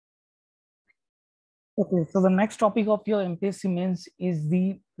Okay, so the next topic of your MPSC mains is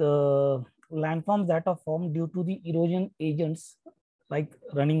the landforms that are formed due to the erosion agents like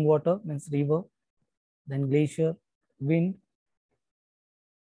running water, means river, then glacier, wind,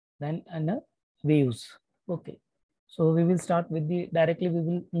 then waves. Okay, so we will start with the directly. We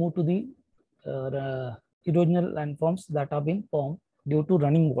will move to the erosional landforms that have been formed due to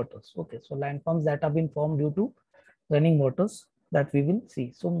running waters. Okay, so landforms that have been formed due to running waters that we will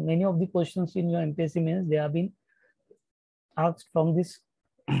see. So many of the questions in your MPSC mains, they have been asked from this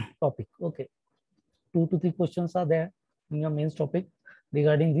topic. Okay, 2 to 3 questions are there in your main topic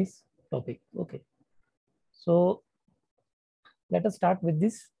regarding this topic. Okay, so let us start with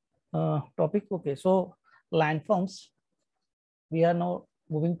this topic. Okay, so landforms, we are now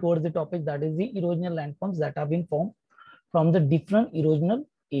moving towards the topic that is the erosional landforms that have been formed from the different erosional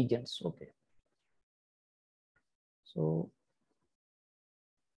agents. Okay, so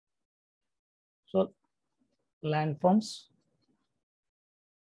landforms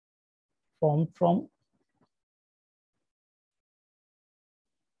formed from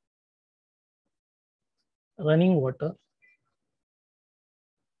running water,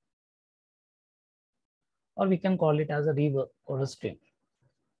 or we can call it as a river or a stream.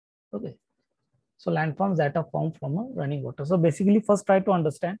 Okay, so landforms that are formed from a running water. So basically, first try to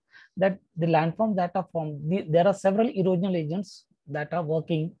understand that the landforms that are formed, there are several erosional agents that are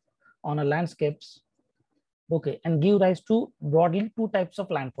working on a landscapes. Okay, and give rise to broadly 2 types of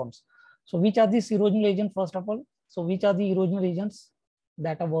landforms. So which are these erosional agents first of all? So which are the erosional agents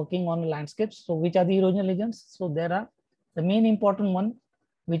that are working on landscapes? So which are the erosional agents? So there are the main important one,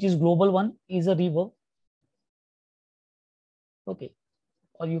 which is global one, is a river. Okay,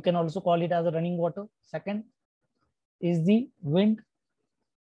 or you can also call it as a running water. Second is the wind,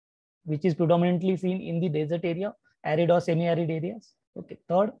 which is predominantly seen in the desert area, arid or semi-arid areas. Okay,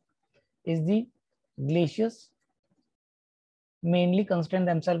 third is the glaciers, mainly constrain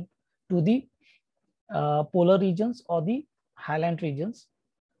themselves to the polar regions or the highland regions.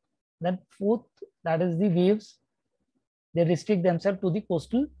 Then fourth, that is the waves, they restrict themselves to the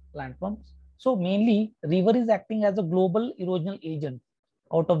coastal landforms. So mainly river is acting as a global erosional agent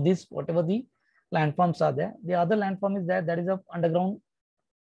out of this, whatever the landforms are there. The other landform is there, that is of underground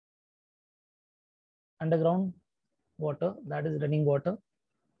water, that is running water.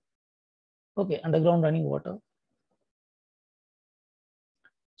 Okay, underground running water.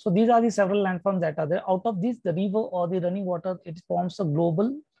 So these are the several landforms that are there. Out of this, the river or the running water, it forms a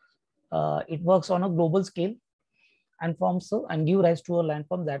global, it works on a global scale and forms and give rise to a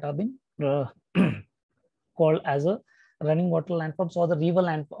landform that have been called as a running water landforms or the river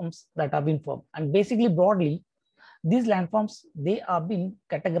landforms that have been formed. And basically, broadly, these landforms, they are being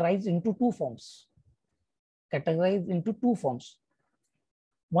categorized into 2 forms.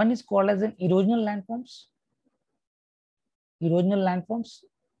 One is called as an erosional landforms,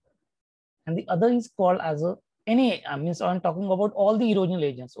 and the other is called as a means I'm talking about all the erosional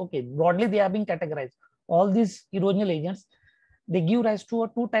agents. Okay, broadly they are being categorized. All these erosional agents, they give rise to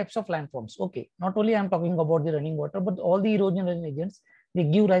 2 types of landforms. Okay, not only I'm talking about the running water, but all the erosional agents, they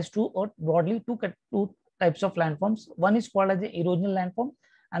give rise to broadly two types of landforms. One is called as the erosional landform,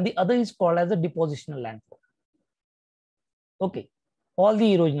 and the other is called as a depositional landform. Okay, all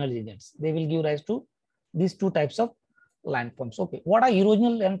the erosional agents, they will give rise to these 2 types of landforms. Okay, what are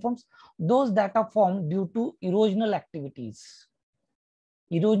erosional landforms? Those that are formed due to erosional activities.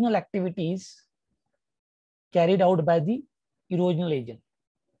 Erosional activities carried out by the erosional agent.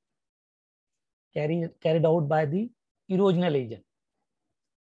 Carried out by the erosional agent.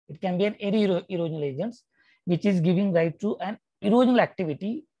 It can be an erosional agents which is giving rise to an erosional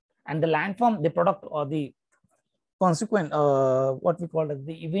activity, and the landform, the product or the consequent, what we call as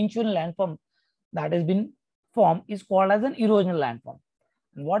the eventual landform that has been formed is called as an erosional landform.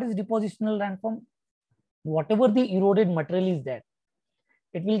 And what is depositional landform? Whatever the eroded material is there,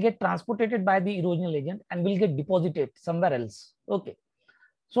 it will get transported by the erosional agent and will get deposited somewhere else. Okay,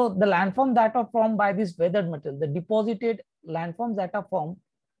 so the landform that are formed by this weathered material, the deposited landforms that are formed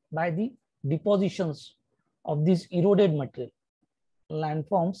by the depositions of this eroded material,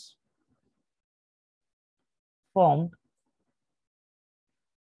 landforms formed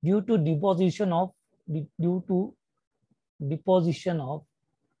due to deposition of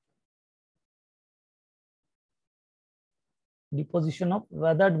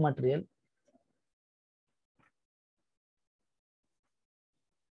weathered material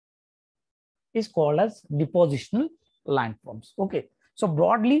is called as depositional landforms. Okay, so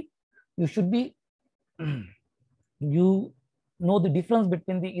broadly you should be you know the difference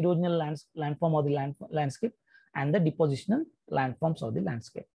between the erosional landform or the landscape and the depositional landforms of the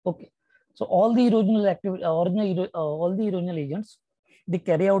landscape. Okay, So all the erosional activity, all the erosional agents, they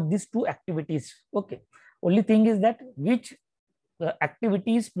carry out these two activities. Okay. Only thing is that which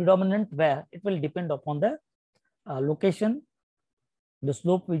activity is predominant where, it will depend upon the location, the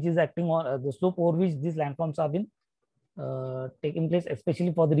slope which is acting on, the slope over which these landforms have been taking place,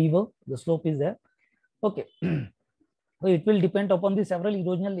 especially for the river, the slope is there. Okay. So it will depend upon the several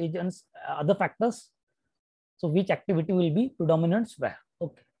erosional agents, other factors. So which activity will be predominant where.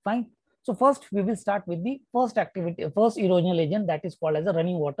 Okay, fine. So first we will start with the first activity, first erosional agent, that is called as a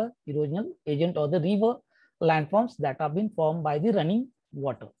running water erosional agent, or the river landforms that have been formed by the running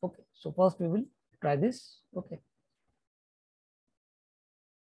water. Okay, so first we will try this. Okay.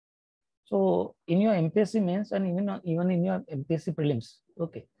 So in your MPSC mains and even in your MPSC prelims,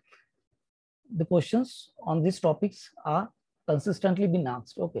 okay, the questions on these topics are consistently been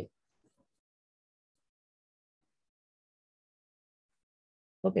asked. Okay.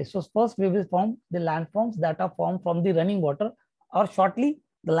 Okay, so first we will form the landforms that are formed from the running water, or shortly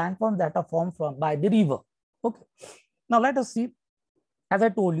the landforms that are formed from by the river. Okay, now let us see. As I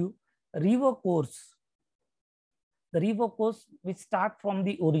told you, river course, the river course which start from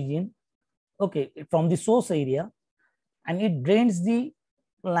the origin, okay, from the source area, and it drains the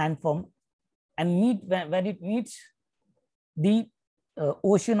landform, and when it meets the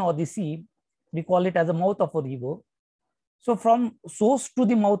ocean or the sea, we call it as a mouth of a river. So from source to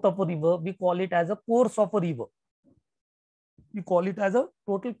the mouth of a river, we call it as a course of a river. We call it as a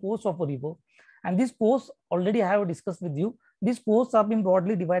total course of a river. And this course already I have discussed with you. This course have been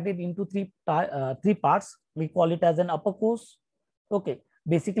broadly divided into three parts. We call it as an upper course. Okay.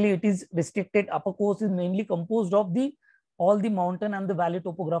 Basically, it is restricted. Upper course is mainly composed of all the mountain and the valley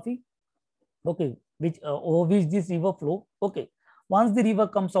topography. Okay, which over which this river flow. Okay. Once the river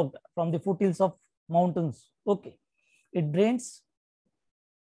comes out from the foothills of mountains, okay, it drains,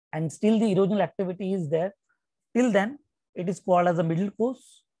 and still the erosional activity is there. Till then, it is called as a middle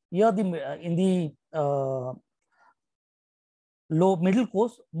course. Here, in the low middle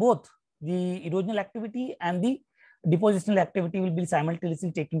course, both the erosional activity and the depositional activity will be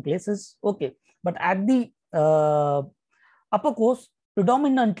simultaneously taking places. Okay, but at the upper course,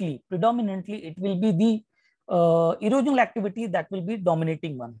 predominantly it will be the erosional activity that will be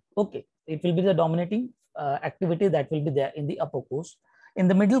dominating one. Okay, it will be the dominating activity that will be there in the upper course. In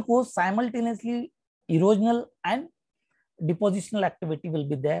the middle course, simultaneously erosional and depositional activity will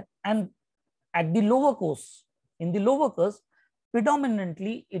be there. And at the lower course, in the lower course,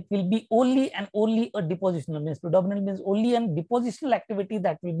 predominantly it will be only and only a depositional, means predominantly means only and depositional activity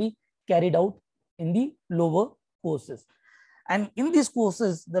that will be carried out in the lower courses. And in these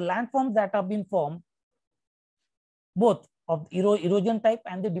courses, the landforms that have been formed, both of erosion type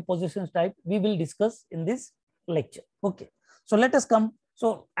and the deposition type, we will discuss in this lecture. Okay, so let us come.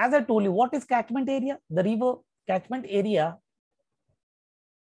 So as I told you, what is catchment area? The river catchment area,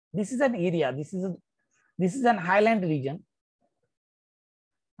 this is an area, this is an highland region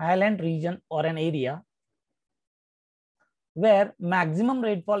or an area where maximum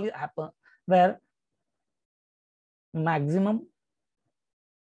rainfall happen, where maximum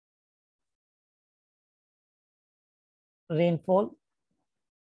rainfall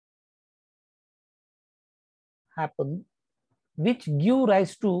happen, which give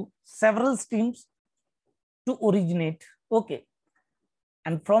rise to several streams to originate. Okay,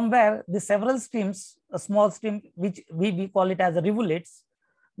 and from where the several streams, a small stream which we call it as a rivulets,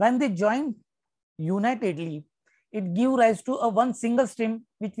 when they join unitedly, it give rise to a one single stream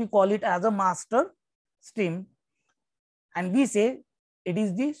which we call it as a master stream, and we say it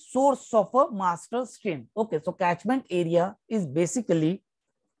is the source of a master stream. Okay, so catchment area is basically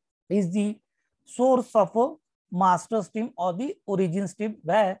the source of a master stream or the origin stream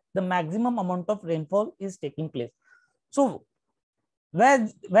where the maximum amount of rainfall is taking place. So where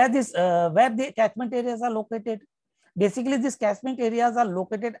the catchment areas are located, basically these catchment areas are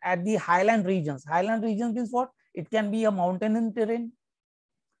located at the highland regions. Highland regions means what? It can be a mountain terrain,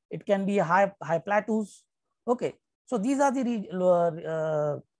 it can be a high plateaus. Okay, so these are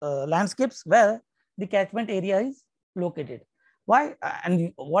the landscapes where the catchment area is located. Why?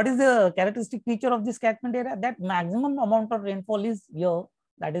 And what is the characteristic feature of this catchment area? That maximum amount of rainfall is here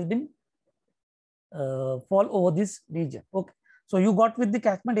that has been fall over this region. Okay, so you got with the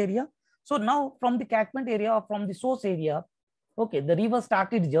catchment area. So now from the catchment area or from the source area, okay, the river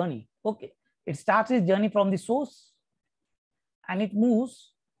started its journey. Okay, it starts its journey from the source and it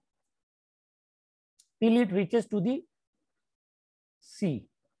moves till it reaches to the sea.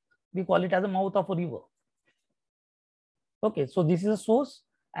 We call it as a mouth of a river. Okay, so this is a source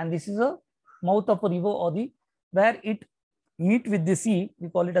and this is a mouth of a river, or the where it meet with the sea, we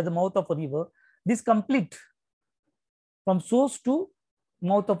call it as the mouth of a river. This complete from source to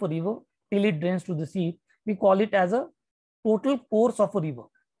mouth of a river till it drains to the sea, we call it as a total course of a river.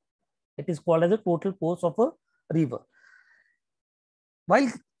 It is called as a total course of a river.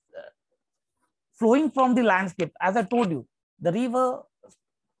 While flowing from the landscape, as I told you, the river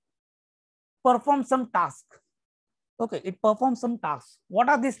performs some task. Okay, it performs some tasks. What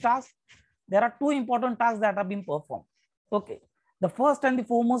are these tasks? There are two important tasks that have been performed. Okay, the first and the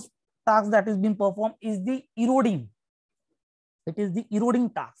foremost task that is being performed is the eroding. It is the eroding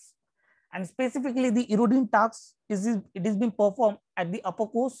task, and specifically the eroding task is being performed at the upper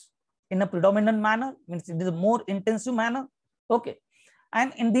course in a predominant manner, means it is a more intensive manner. Okay,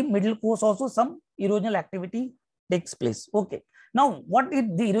 and in the middle course also some erosional activity takes place. Okay, now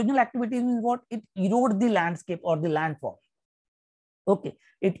the erosional activity means what? It erodes the landscape or the landform. Okay,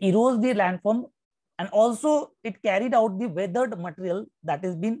 it erodes the landform, and also it carried out the weathered material that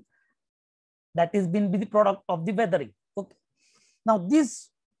has been the product of the weathering. Okay, now this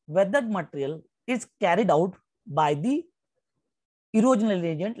weathered material is carried out by the erosional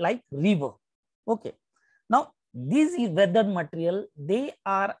agent like river. Okay, now these weathered material, they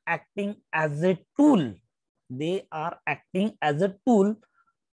are acting as a tool. They are acting as a tool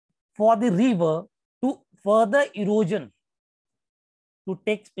for the river to further erosion to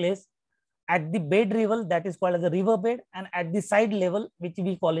take place at the bed level, that is called as a river bed, and at the side level, which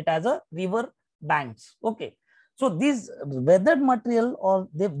we call it as a river banks. Okay, so this weathered material or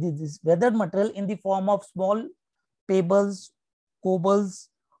this weathered material in the form of small pebbles, cobbles,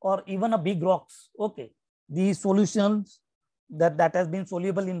 or even a big rocks. Okay, the solutions that has been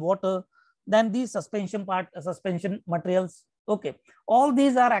soluble in water, then the suspension materials. Okay, all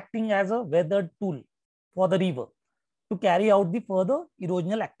these are acting as a weathered tool for the river to carry out the further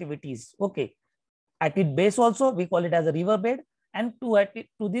erosional activities. Okay, at its base also we call it as a river bed, and to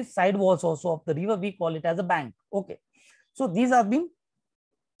the side walls also of the river we call it as a bank. Okay, so these are being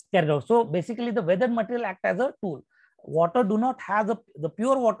carried out. So basically the weathered material act as a tool. Water do not have the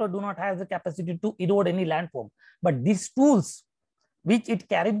pure water do not have the capacity to erode any landform, but these tools which it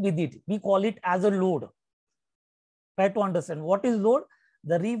carried with it, we call it as a load. Try to understand what is load.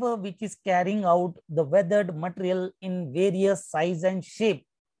 The river which is carrying out the weathered material in various size and shape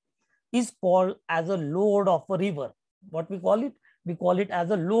is called as a load of a river. What we call it? We call it as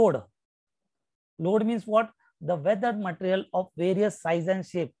a load. Load means what? The weathered material of various size and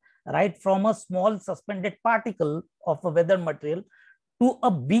shape, right from a small suspended particle of a weathered material to a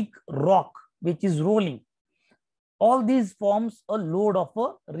big rock which is rolling. All these forms a load of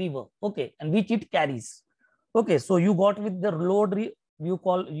a river. Okay, and which it carries. Okay, so you got with the load, you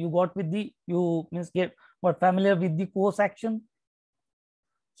get what familiar with the course action.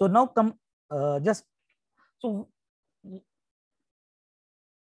 So now come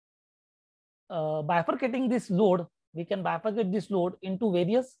bifurcating this load, we can bifurcate this load into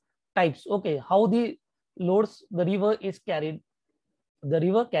various types. Okay, how the loads the river is carried, the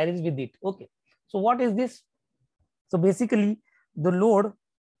river carries with it. Okay, so what is this? So basically the load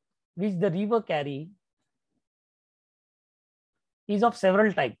which the river carry is of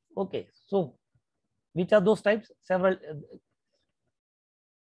several types. Okay, so which are those types? Several.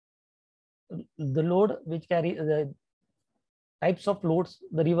 The load which carry the types of loads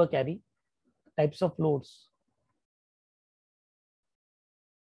the river carry, types of loads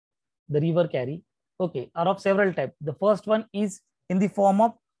the river carry, okay, are of several types. The first one is in the form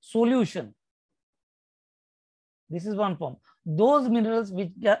of solution. This is one form. Those minerals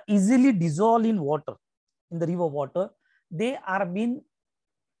which are easily dissolved in water, in the river water, they are being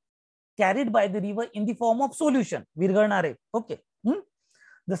carried by the river in the form of solution. Okay.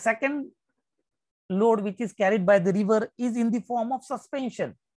 The second load which is carried by the river is in the form of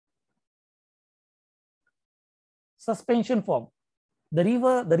suspension. Suspension form. The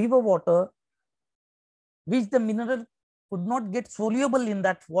river water, which the mineral could not get soluble in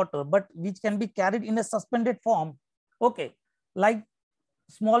that water, but which can be carried in a suspended form. Okay, like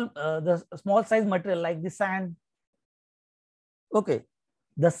the small size material like the sand. Okay,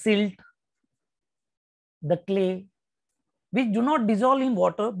 the silt, the clay, which do not dissolve in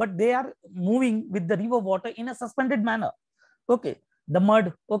water, but they are moving with the river water in a suspended manner. Okay, the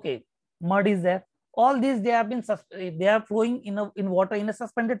mud. Okay, mud is there. All these they are flowing in water in a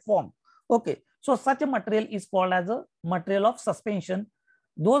suspended form. Okay, so such a material is called as a material of suspension.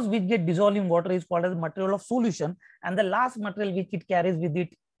 Those which get dissolved in water is called as material of solution, and the last material which it carries with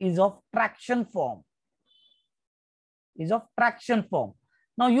it is of traction form.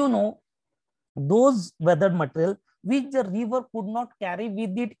 Now you know those weathered material which the river could not carry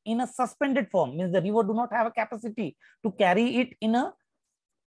with it in a suspended form. Means the river do not have a capacity to carry it in a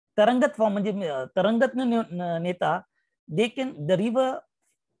tarangat form. Tarangat neta, they can, the river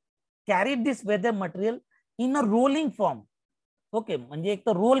carried this weather material in a rolling form. Okay, म्हणजे एक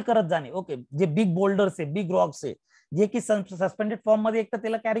तर role करत जाणे. Okay, जे big boulders आहे, big rocks आहे, जे की suspended form मध्ये एक तर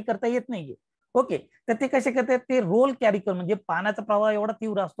त्याला कॅरी करता येत नाहीये. ओके, तर ते कसे करतात, ते रोल कॅरी कर, म्हणजे पाण्याचा प्रवाह एवढा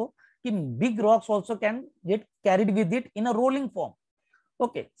तीव्र असतो की big rocks also can get carried with it in a rolling form.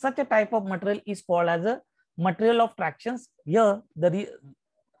 Okay, such a type of material is called as a material of tractions. Here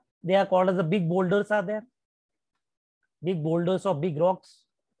they are called as the big boulders are there, big boulders or big rocks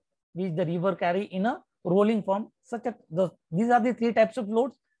which the river carry in a rolling form. These are the three types of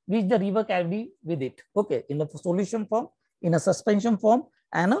loads which the river carry with it. Okay, in a solution form, in a suspension form,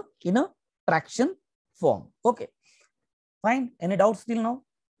 and in a traction form. Okay, fine. Any doubts till now?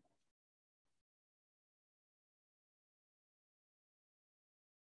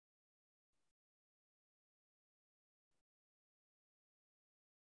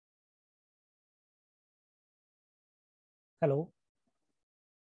 Hello.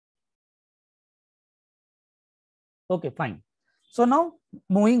 Okay, fine. So now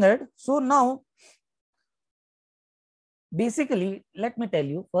moving ahead. So now basically, let me tell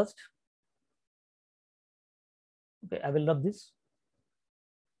you first. Okay, I will rub this.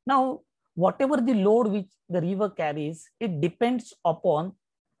 Now, whatever the load which the river carries, it depends upon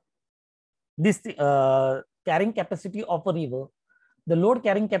this carrying capacity of a river. The load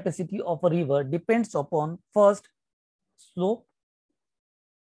carrying capacity of a river depends upon first slope,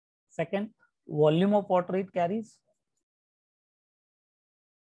 second volume of water it carries,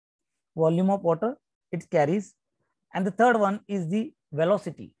 volume of water it carries, and the third one is the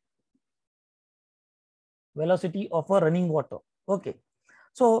velocity of a running water. Okay,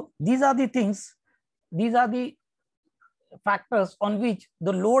 so these are the things, these are the factors on which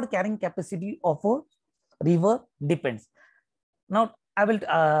the load carrying capacity of a river depends. Now I will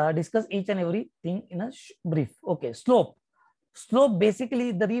discuss each and everything in a brief. Okay, slope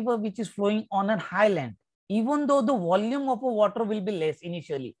basically the river which is flowing on a highland, even though the volume of a water will be less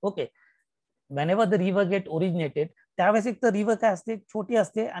initially. Okay, whenever the river get originated, त्यावेळेस एक तर river काय असते, छोटी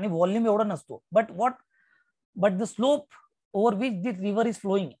असते आणि volume एवढा नसतो. But the slope over which the river is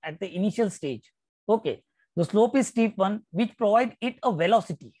flowing at the initial stage, okay, the slope is steep one, which provide it a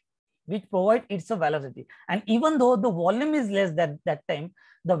velocity, and even though the volume is less that time,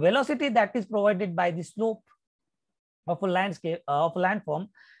 the velocity that is provided by the slope of a landscape of a landform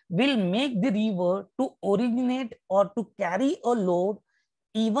will make the river to originate or to carry a load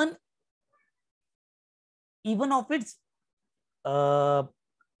even of its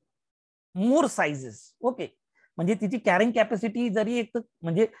more sizes. Okay, म्हणजे तिची carrying capacity जरी एक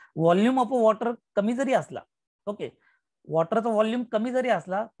म्हणजे volume of water कमी जरी असला, okay, वॉटरचा volume कमी जरी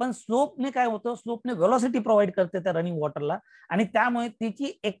असला, पण स्लोपने काय होतं, स्लोपने व्हेलॉसिटी प्रोव्हाइड करते त्या रनिंग वॉटरला, आणि त्यामुळे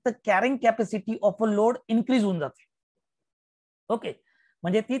तिची एक तर carrying capacity of a load increase होऊन जाते. ओके,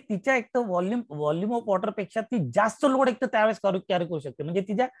 म्हणजे ती तिच्या एक तर व्हॉल्यूम ऑफ वॉटर पेक्षा ती जास्त लोड एक तर त्यावेळेस कॅरी करू शकते, म्हणजे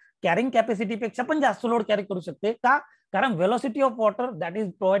तिच्या कॅरिंग कॅपॅसिटी पेक्षा पण जास्त लोड कॅरी करू शकते. का? कारण velocity of water that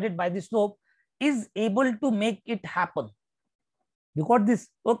is provided by the slope is able to make it happen. You got this?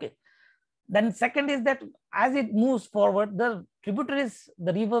 Okay. Then second is that as it moves forward, the tributaries,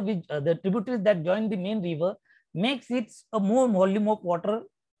 the river which the tributaries that join the main river makes it a more volume of water,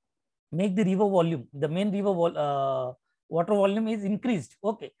 make the river volume, the main river water volume is increased.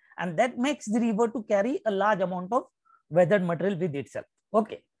 Okay, and that makes the river to carry a large amount of weathered material with itself.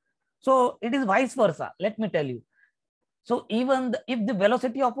 Okay, so it is vice versa. Let me tell you. So even if the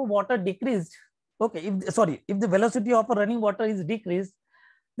velocity of a water decreased, okay, if the velocity of a running water is decreased,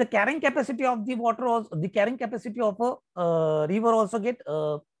 the carrying capacity of the water also, the carrying capacity of a river also get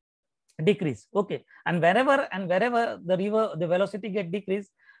decreased. Okay, and wherever the river, the velocity get decreased,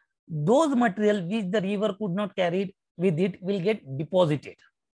 those material which the river could not carry with it will get deposited.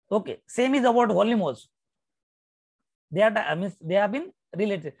 Okay, same is about volume also. They are, I mean, they have been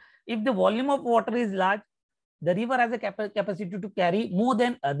related. If the volume of water is large, the river has a capacity to carry more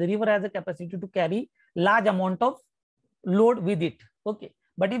than the river has a capacity to carry large amount of load with it. Okay,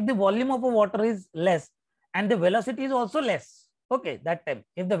 but if the volume of a water is less and the velocity is also less, okay, that time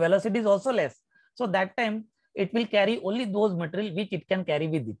if the velocity is also less, so that time it will carry only those material which it can carry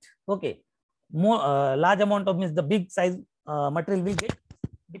with it. Okay, more large amount of means the big size material will get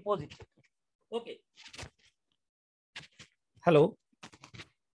deposited. Okay, hello,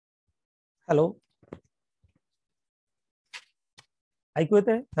 ऐकू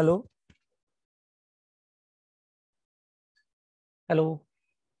येते? Hello, hello,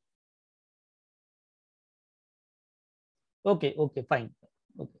 Okay, okay, fine.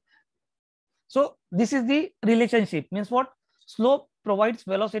 Okay. So this is the relationship, means what? Slope provides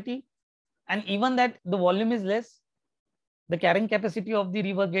velocity, and even that the volume is less, the carrying capacity of the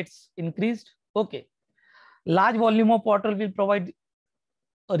river gets increased. Okay. Large volume of water will provide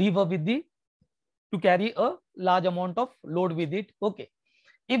a river with the to carry a large amount of load with it. Okay.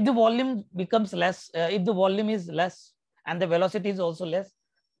 If the volume becomes less, if the volume is less and the velocity is also less,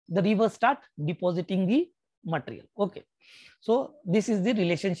 the river start depositing the material. Okay. So this is the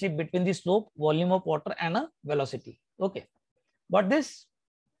relationship between the slope, volume of water, and a velocity. Okay. Got this?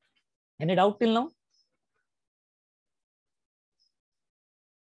 Any doubt till now?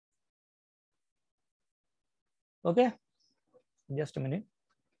 Okay. Just a minute.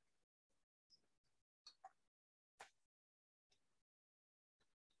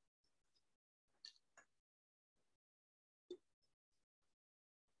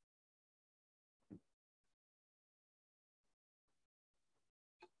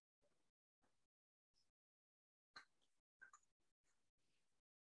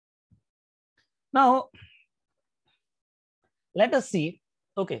 Now, let us see.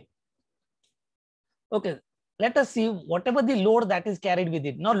 Okay. Okay. Let us see whatever the load that is carried with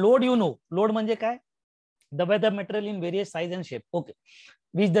it. Now, load, you know, load manje kai? The weather material in various size and shape. Okay.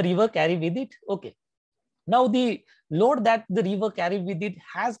 Which the river carry with it. Okay. Now, the load that the river carry with it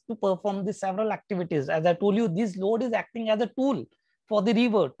has to perform the several activities. As I told you, this load is acting as a tool for the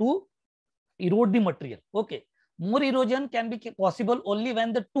river to erode the material. Okay. More erosion can be possible only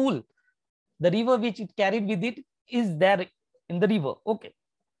when the tool, the river which it carried with it, is there in the river. Okay.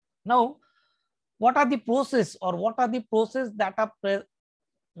 Now, what are the process or what are the process that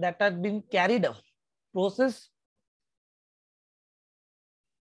are being carried out? Process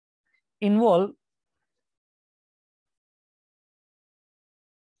involved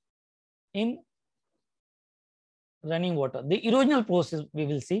in running water. The erosional process we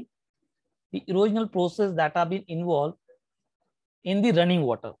will see. The erosional process that are being involved in the running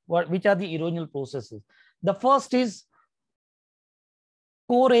water. Which are the erosional processes? The first is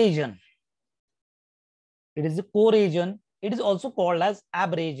corrosion. It is a corrosion. It is also called as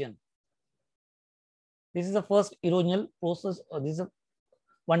abrasion. This is the first erosional process. This is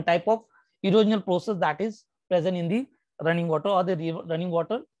one type of erosional process that is present in the running water or the running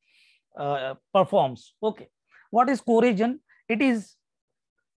water performs. Okay. What is corrosion? It is,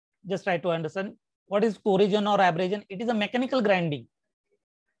 just try to understand what is corrosion or abrasion. It is a mechanical grinding.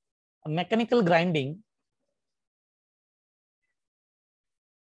 A mechanical grinding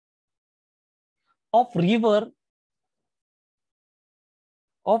of river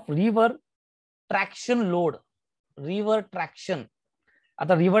traction load. River traction.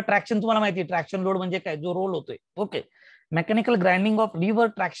 आता river traction तुम्हाला माहिती आहे, traction load म्हणजे काय, जो role होतोय. Okay. Mechanical grinding of river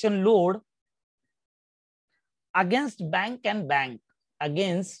traction load against bank and bank,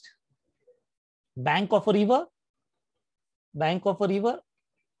 against bank of a river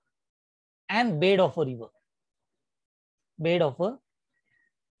and bed of a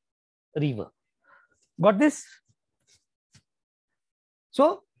river. Got this?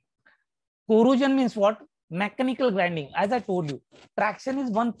 So corrosion means what? Mechanical grinding. As I told you, traction is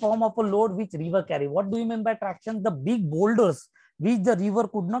one form of a load which river carry. What do you mean by traction? The big boulders which the river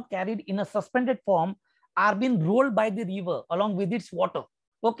could not carry in a suspended form are being rolled by the river along with its water.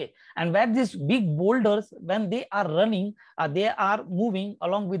 Okay. And where these big boulders, when they are running, they are moving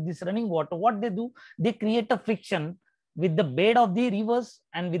along with this running water, what they do? They create a friction with the bed of the rivers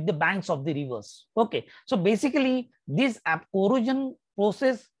and with the banks of the rivers. Okay. So basically this corrosion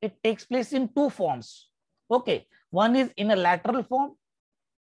process, it takes place in two forms. Okay. One is in a lateral form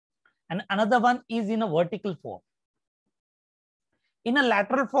and another one is in a vertical form. In a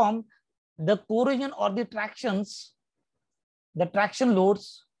lateral form, the corrosion or the tractions, the traction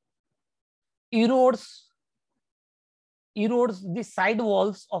loads erodes the side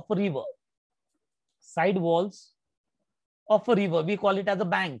walls of a river. Side walls of a river, we call it as a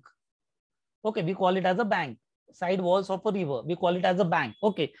bank. Okay, we call it as a bank. Side walls of a river, we call it as a bank.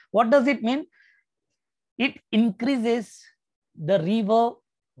 Okay, what does it mean? It increases the river,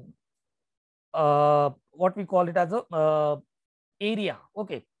 what we call it as a area.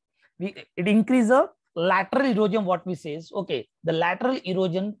 Okay, it increases the lateral erosion, what we say is, okay, the lateral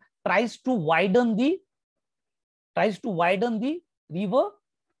erosion tries to widen the river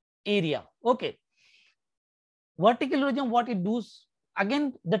area. Okay. Vertical erosion, what it does,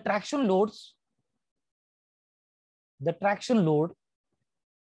 again, the traction load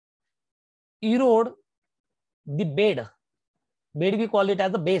erode the bed. Bed we call it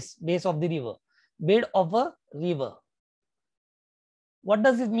as the base of the river. Bed of a river. What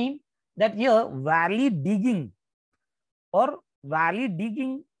does it mean? That here valley digging or valley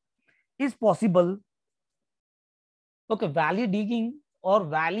digging is possible. Okay, valley digging or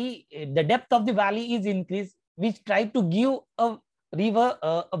valley, the depth of the valley is increased, which try to give a river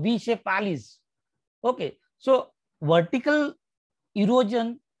a V-shaped valleys. Okay, so vertical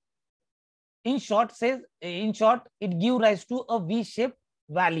erosion, in short, it give rise to a V-shaped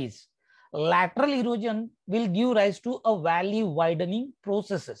valleys. Lateral erosion will give rise to a valley widening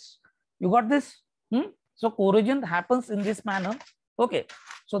processes. You got this? So corrosion happens in this manner. Okay,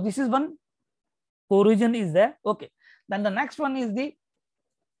 so this is one corrosion is there. Okay, then the next one is the,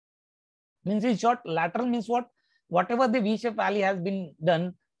 means in short, lateral means what? Whatever the V-shaped valley has been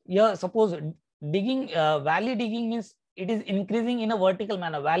done here, suppose digging, valley digging means it is increasing in a vertical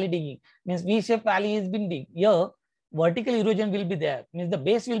manner. Valley digging means V-shaped valley has been digged. Here, vertical erosion will be there, means the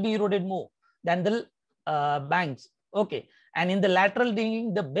base will be eroded more than the banks. Okay, and in the lateral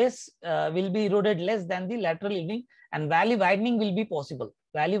digging, the base will be eroded less than the lateral digging, and valley widening will be possible.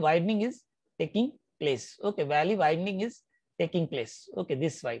 Valley widening is taking place. Okay, valley widening is taking place. Okay,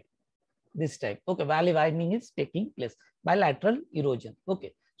 this side, this type. Okay, valley widening is taking place by lateral erosion.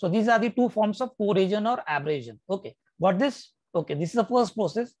 Okay, so these are the two forms of corrosion or abrasion. Okay, got this? Okay, this is the first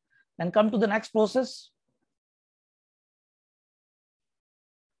process. Then come to the next process.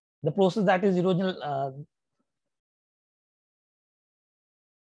 The process that is erosional.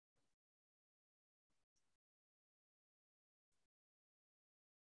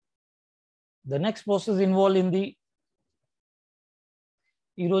 The next process involved in the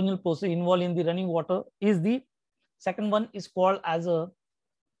erosional process involved in the running water is the second one is called as a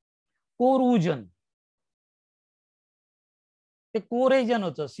corrosion. The corrosion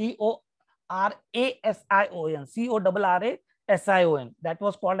also CORRASION, that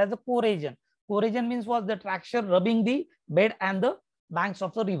was called as a corrosion. Corrosion means what? The traction rubbing the bed and the banks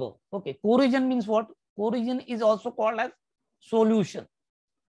of the river. Okay, corrosion means what? Corrosion is also called as solution.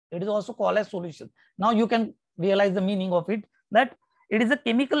 It is also called as solution. Now you can realize the meaning of it, that it is a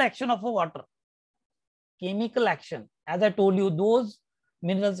chemical action of a water. Chemical action, as I told you, those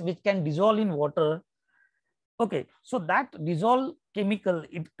minerals which can dissolve in water. Okay, so that dissolved chemical,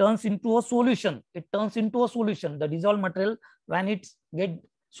 it turns into a solution. It turns into a solution. The dissolved material, when it get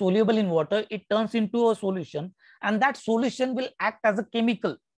soluble in water, it turns into a solution, and that solution will act as a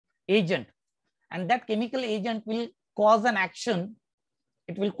chemical agent, and that chemical agent will cause an action.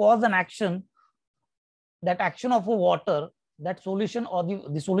 It will cause an action. That action of a water, that solution or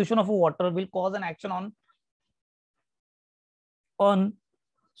the solution of a water will cause an action on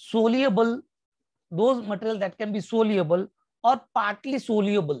soluble, those materials that can be soluble or partly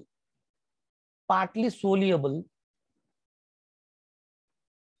soluble rock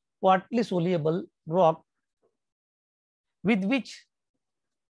with which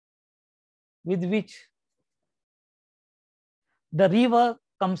the river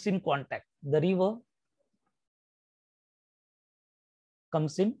comes in contact. The river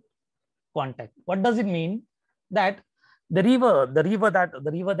comes in contact. What does it mean? That the river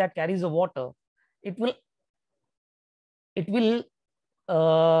that carries the water, it will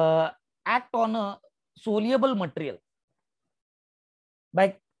act on a soluble material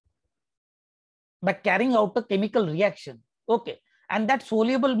by carrying out a chemical reaction. Okay, and that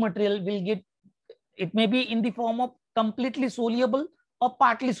soluble material will get, it may be in the form of completely soluble or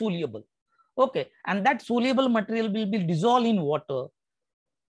partly soluble. Okay, and that soluble material will be dissolved in water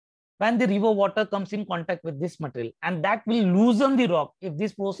when the river water comes in contact with this material, and that will loosen the rock. If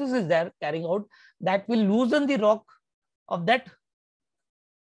this process is there carrying out, that will loosen the rock of that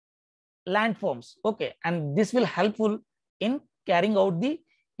landforms. Okay, and this will helpful in carrying out the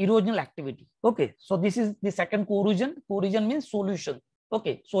erosional activity. Okay, so this is the second corrosion. Corrosion means solution.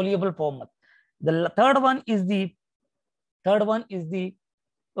 Okay, soluble form. The third one is the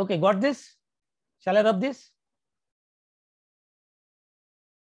okay, got this? Shall I rub this?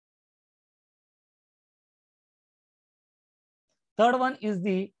 Third one is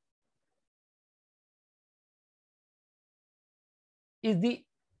the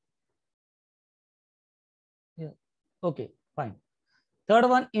yeah, okay, fine. Third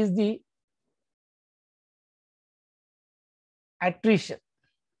one is the attrition.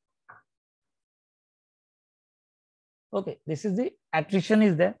 Okay, this is the attrition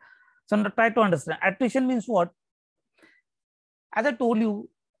is there. So now try to understand. Attrition means what? As I told you,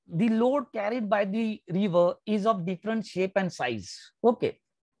 the load carried by the river is of different shape and size. Okay.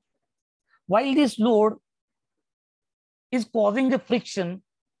 While this load is causing the friction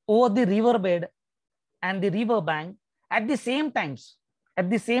over the riverbed and the river bank, at the same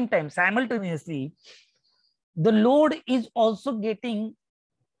time, simultaneously, the load is also getting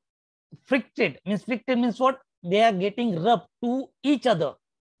fricted. Means fricted means what? they are getting rubbed to each other.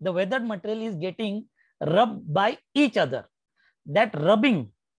 The weathered material is getting rubbed by each other. That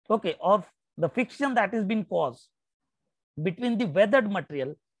rubbing, okay, of the friction that has been caused between the weathered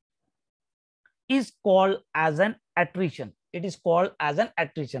material is called as an attrition. It is called as an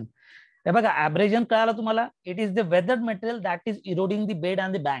attrition. Abrasion कळालं तुम्हाला? It is the weathered material that is eroding the bed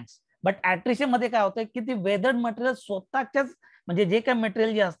and the banks. But attrition मध्ये काय होतं की ते weathered material स्वतःच्याच म्हणजे जे काही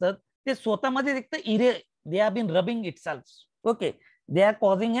मटेरियल जे असतात ते स्वतःमध्ये एक तर they have been rubbing itself. Okay, they are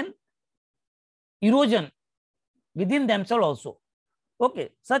causing an erosion within themselves also. Okay,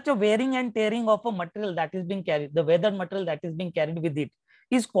 such a wearing and tearing of a material that is being carried, the weathered material that is being carried with it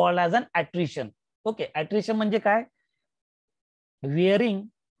is called as an attrition. Okay, attrition म्हणजे काय?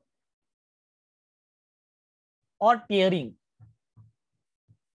 Wearing or tearing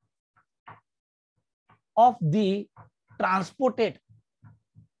of the transported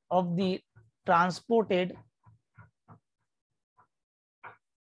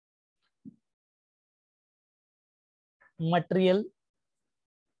material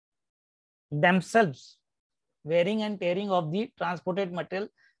themselves, wearing and tearing of the transported material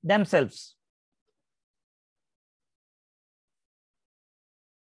themselves.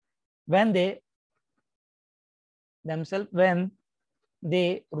 When they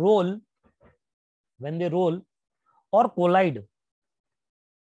roll or collide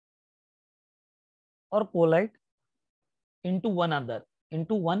into one another.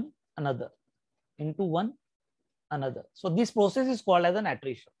 So this process is called as an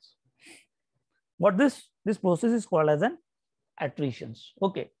attrition. What this process is called as an attritions.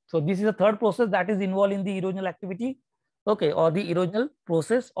 Okay, so this is the third process that is involved in the erosional activity, okay, or the erosional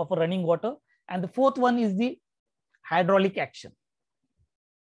process of a running water. And the fourth one is the hydraulic action.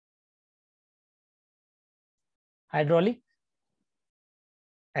 Hydraulic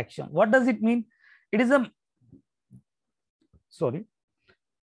action. What does it mean? It is a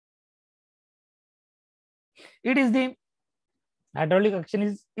it is the hydraulic action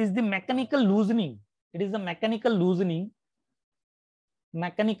is the mechanical loosening. It is the mechanical loosening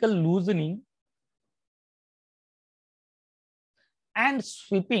and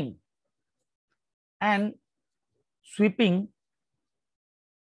sweeping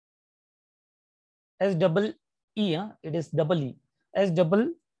as double E, it is double E, as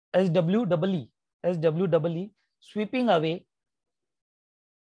SW double E, sweeping away,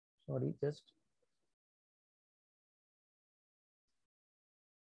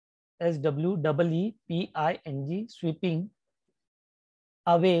 SW double E PING, sweeping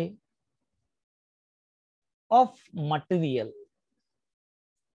away of material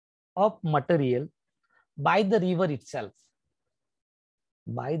by the river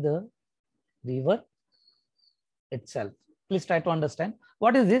itself. Please try to understand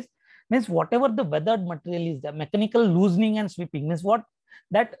what is this. Means whatever the weathered material is, the mechanical loosening and sweeping means what,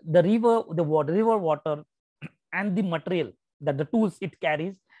 that the river water and the material, that the tools it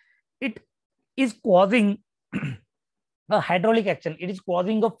carries, it is causing a hydraulic action. It is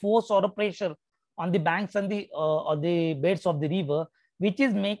causing a force or a pressure on the banks and the beds of the river, which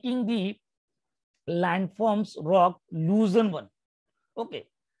is making the landforms rock loosen one. Okay,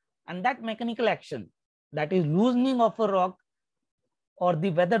 and that mechanical action, that is loosening of a rock or the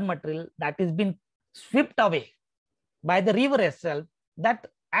weathered material that is been swept away by the river itself, that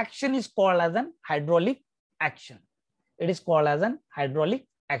action is called as an hydraulic action. It is called as an hydraulic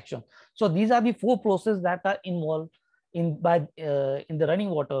action. So these are the four processes that are involved in the running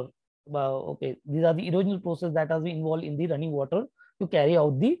water. Okay, these are the erosional processes that are involved in the running water to carry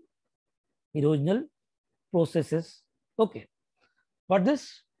out the erosional processes. Okay, got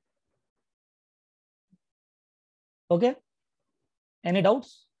this? Okay, any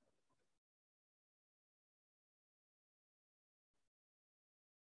doubts?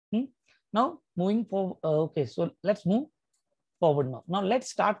 Now moving forward. Okay, so let's move forward now. Now let's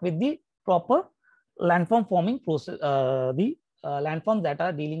start with the proper landform forming process, the landforms that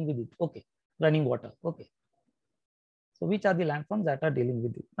are dealing with it. Okay, running water. Okay, so which are the landforms that are dealing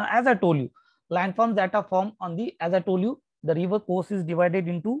with it? Now, as I told you, landforms that are formed on the, as I told you, the river course is divided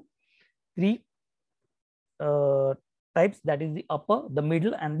into three types, that is the upper, the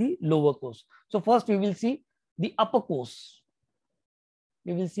middle, and the lower course. So first we will see the upper course.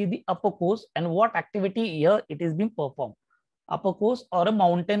 We will see the upper course and what activity here it is being performed. Upper course or a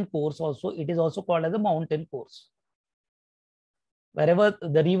mountain course also, it is also called as a mountain course. Wherever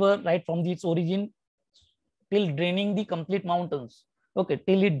the river, right from its origin till draining the complete mountains, okay,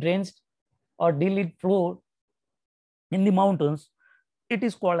 till it drains or till it flows in the mountains, it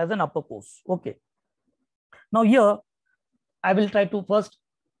is called as an upper course. Okay. Now here I will try to first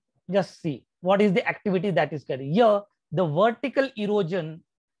just see what is the activity that is carried. Here, the vertical erosion.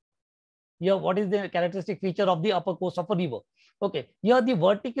 Here, what is the characteristic feature of the upper course of a river? Okay, here the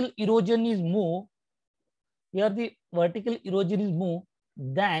vertical erosion is more. Here the vertical erosion is more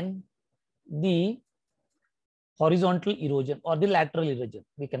than the horizontal erosion or the lateral erosion.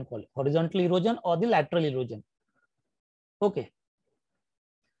 We can call it horizontal erosion or the lateral erosion. Okay.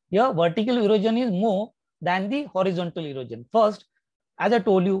 Here, vertical erosion is more than the horizontal erosion. First, as I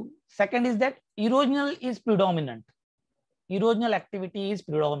told you, second is that erosional is predominant. Erosional activity is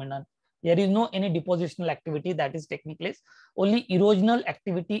predominant. There is no any depositional activity that is taking place. Only erosional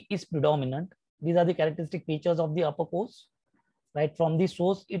activity is predominant. These are the characteristic features of the upper course. Right from the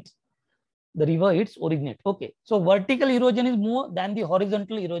source, it's the river it's originate. Okay, so vertical erosion is more than the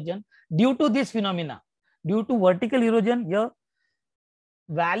horizontal erosion due to this phenomena. Due to vertical erosion, here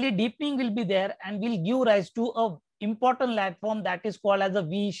valley deepening will be there and will give rise to a important landform that is called as a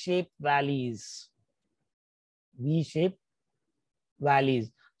V-shaped valleys. V-shaped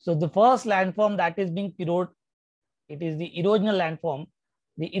valleys. So the first landform that is being eroded, it is the erosional landform.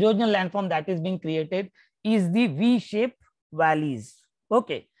 The erosional landform that is being created is the V-shaped valleys.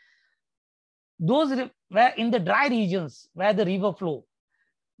 Okay. Those where in the dry regions where the river flow,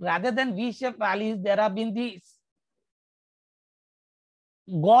 rather than V-shaped valleys, there have been these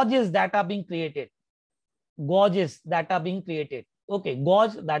gorges that are being created. Gorges that are being created. Okay,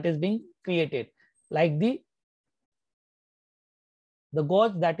 gorge that is being created, like the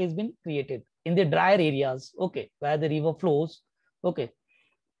gorge that is being created in the drier areas. Okay, where the river flows. Okay,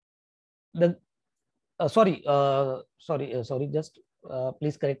 the sorry, just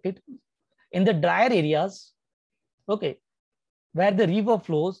please correct it. In the drier areas, okay, where the river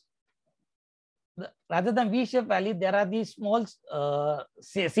flows, rather than V-shaped valley, there are these small,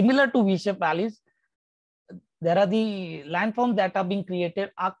 similar to V-shaped valleys. There are the landforms that are being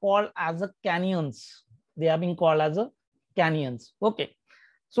created are called as a canyons. They are being called as a canyons. Okay.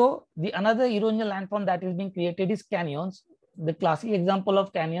 So the another erosional landform that is being created is canyons. The classic example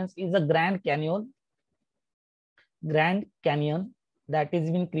of canyons is a Grand Canyon. Grand Canyon that is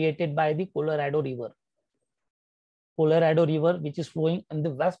being created by the Colorado River. Colorado River, which is flowing in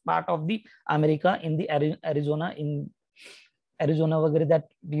the west part of the America, in the Arizona, that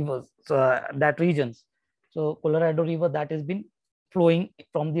rivers, so that regions. So Colorado River that has been flowing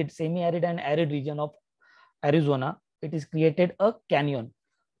from the semi-arid and arid region of Arizona. It is created a canyon.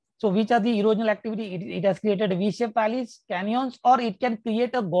 So which are the erosional activity? It has created V-shaped valleys, canyons, or it can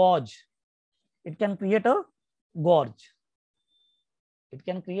create a gorge. It can create a gorge. It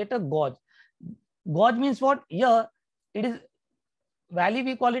can create a gorge. Gorge means what? Here it is valley,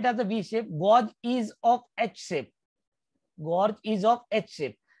 we call it as a V shape. Gorge is of H shape. Gorge is of H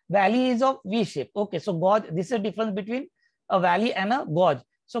shape. Valley is of V shape. Okay, so gorge, this is a difference between a valley and a gorge.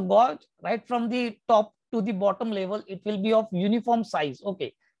 So gorge, right from the top to the bottom level, it will be of uniform size.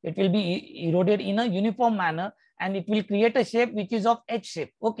 Okay, it will be eroded in a uniform manner and it will create a shape which is of H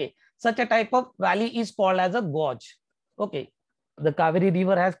shape. Okay, such a type of valley is called as a gorge. Okay, the Kaveri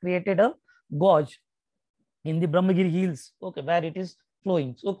River has created a gorge in the Brahmagiri Hills, okay, where it is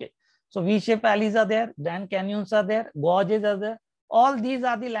flowing. Okay, so V-shaped valleys are there, Grand Canyons are there, gorges are there. All these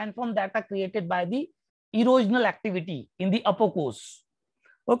are the landforms that are created by the erosional activity in the upper course.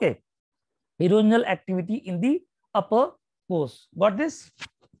 Okay, erosional activity in the upper course. Got this?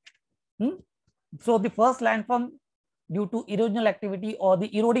 So the first landform due to erosional activity or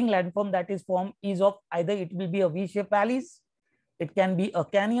the eroding landform that is formed is of either it will be a V-shaped valleys, it can be a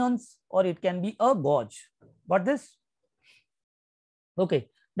canyons, or it can be a gorge. Got this? Okay,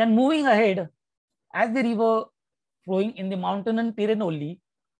 then moving ahead, as the river flowing in the mountain terrain only,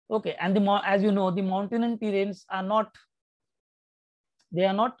 okay, and as you know, the mountain terrains are not, they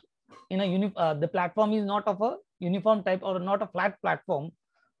are not in a the platform is not of a uniform type or not a flat platform.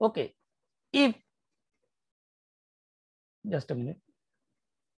 Okay, if, just a minute,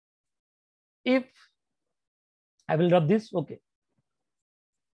 if I will rub this, okay,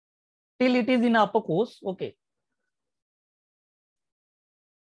 till it is in upper course, okay,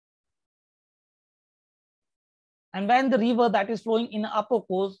 and when the river that is flowing in upper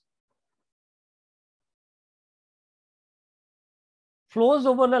course flows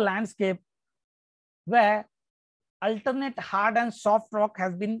over the landscape where alternate hard and soft rock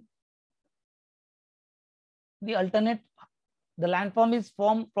has been, the landform is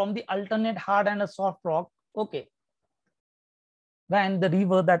formed from the alternate hard and a soft rock. Okay, when the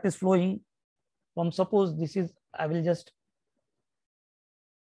river that is flowing from, suppose this is, I will just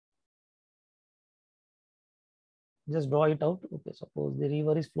draw it out. Okay, suppose the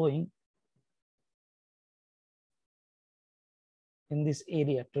river is flowing in this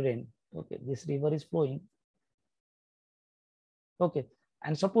area terrain. Okay, this river is flowing. Okay,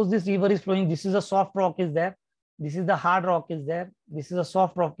 and suppose this river is flowing, this is a soft rock is there, this is the hard rock is there, this is a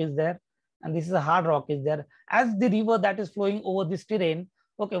soft rock is there, and this is a hard rock is there. As the river that is flowing over this terrain,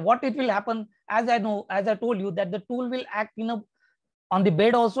 okay, what it will happen, as I know, as I told you, that the tool will act in a on the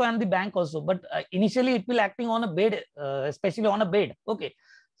bed also and the bank also, but initially it will acting on a bed, especially on a bed. Okay,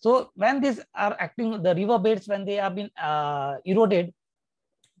 so when these are acting, the river beds, when they have been eroded,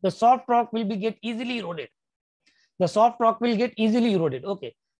 the soft rock will be get easily eroded. The soft rock will get easily eroded.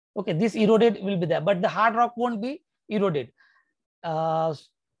 Okay, okay, this eroded will be there, but the hard rock won't be eroded.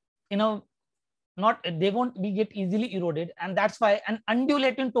 You know, not, they won't be get easily eroded, and that's why an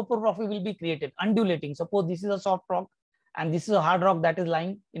undulating topography will be created. Undulating. Suppose this is a soft rock and this is a hard rock that is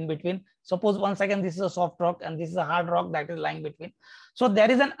lying in between. Suppose once again this is a soft rock and this is a hard rock that is lying between. So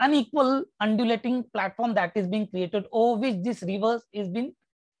there is an unequal undulating platform that is being created over which this river is being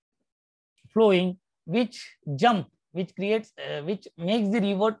flowing, which jump, which creates, which makes the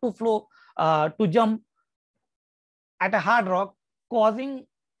river to flow, to jump at a hard rock, causing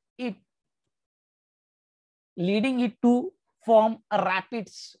it, leading it to form a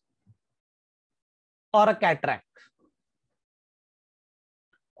rapids or a cataract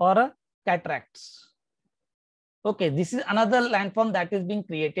or a cataracts. Okay, this is another landform that is being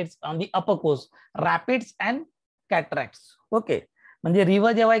created on the upper coast, rapids and cataracts. Okay, म्हणजे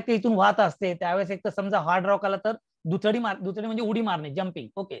river जेव्हा एक इथून वाहत असते त्यावेळेस एक तर समजा हार्ड रॉक आला तर दुथडी म्हणजे उडी मारणे, जम्पिंग.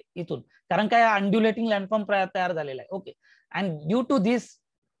 ओके, इथून, कारण काय अंड्युलेटिंग लँडफॉर्म तयार झालेला आहे. Okay, and due to this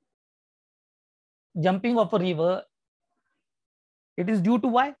jumping of a river, it is due to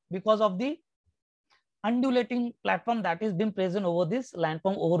why? Because of the undulating platform that is been present over this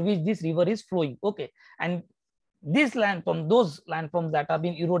landform over which this river is flowing. Okay, and this landform, those landforms that have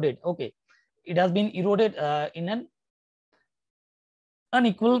been eroded, okay, it has been eroded in an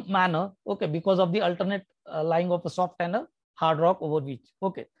unequal manner, okay, because of the alternate lying of a soft and a hard rock over which.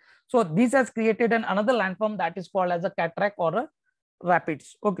 Okay, so this has created another landform that is called as a cataract or a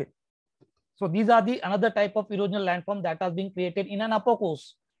rapids. Okay, so these are the another type of erosional landform that has been created in an upper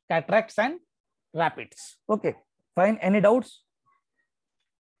coast, cataracts and rapids. Okay, fine. Any doubts?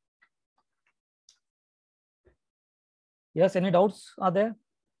 Yes, any doubts are there?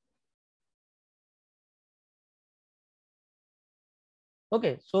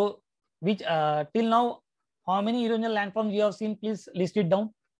 Okay, so which till now, how many erosional landforms you have seen? Please list it down.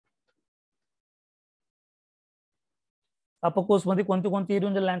 Upper coast मध्ये कोणते कोणते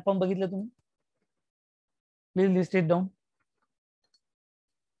erosional landform बघितले तुम्ही? Please list it down.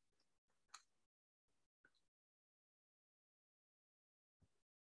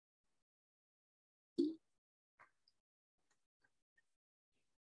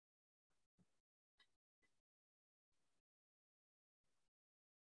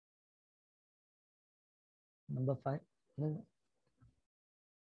 Number 5.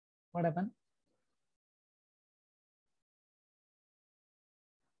 What happened?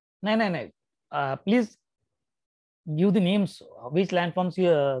 No. Please give the names which landforms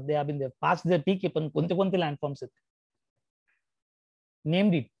here they have been there. Past the ठीक आहे, पण कोणते कोणते landforms आहेत?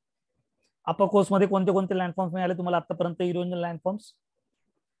 Named it. Upper coast मध्ये कोणते कोणते landforms मिळाले तुम्हाला आतापर्यंत erosional landforms?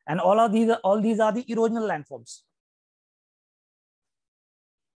 And all these are the erosional landforms.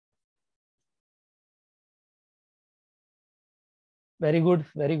 Very good,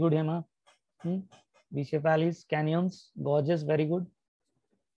 Hema. V-shaped valleys, canyons, gorges, very good.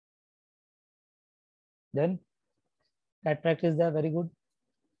 Then cataract is there, very good,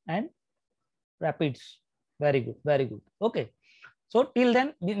 and rapids, very good. Okay, so till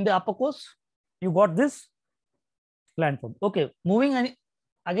then in the upper coast you got this landform. Okay, moving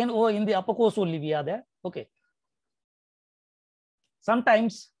again over in the upper coast only we are there. Okay,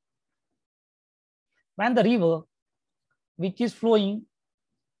 sometimes when the river which is flowing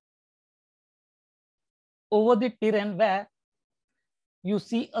over the terrain where you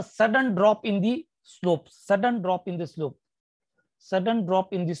see a sudden drop in the slope, sudden drop in the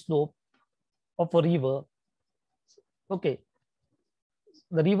slope of a river. Okay,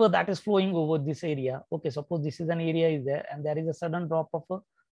 the river that is flowing over this area. Okay, suppose this is an area is there and there is a sudden drop of a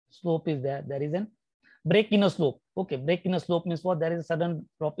slope is there. There is a break in a slope. Okay, break in a slope means what? There is a sudden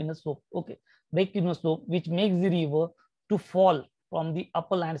drop in a slope. Okay, break in a slope which makes the river to fall from the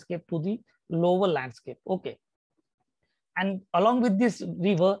upper landscape to the lower landscape. Okay, and along with this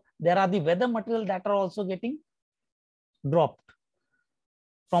river there are the weather material that are also getting dropped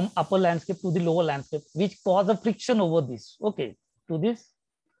from upper landscape to the lower landscape, which cause a friction over this. Okay, to this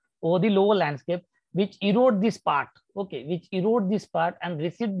over the lower landscape, which erode this part. Okay, which erode this part and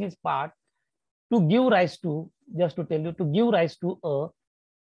recede this part to give rise to, just to tell you, to give rise to a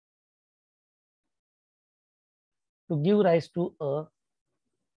to give rise to a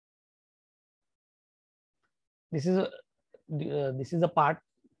this is a part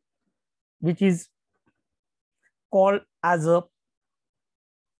which is called as a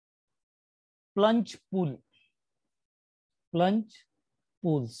plunge pool. Plunge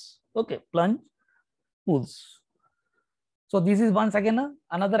pools. Okay, plunge pools. So this is once again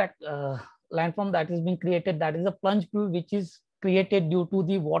another landform that is being created. That is a plunge pool which is created due to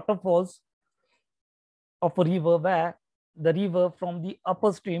the waterfalls of a river, where the river from the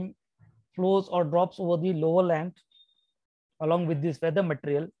upper stream flows or drops over the lower land along with this weather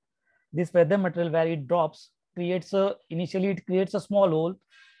material. This weather material, where it drops, initially it creates a small hole.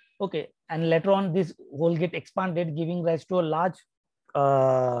 Okay, and later on this hole get expanded, giving rise to a large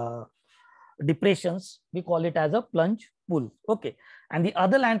depressions. We call it as a plunge pool. Okay, and the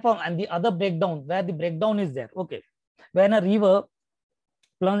other landform and the other breakdown, where the breakdown is there. Okay, when a river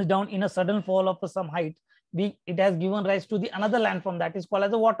plunges down in a sudden fall of some height, it has given rise to the another landform that is called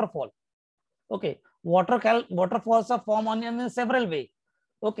as a waterfall. Okay, waterfalls are formed in several ways.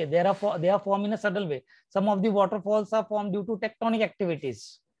 Okay, they are formed in a subtle way. Some of the waterfalls are formed due to tectonic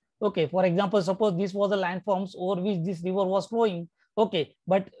activities. Okay, for example, suppose this was a landforms over which this river was flowing. Okay,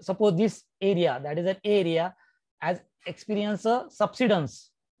 but suppose this area, that is an area, has experienced a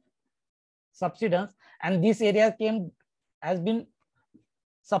subsidence, and this area has been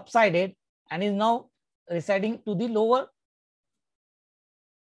subsided and is now residing to the lower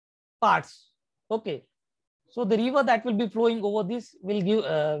parts. Okay, so the river that will be flowing over this will give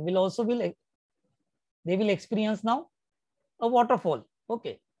they will experience now a waterfall.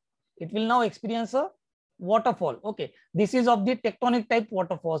 Okay, it will now experience a waterfall. Okay, this is of the tectonic type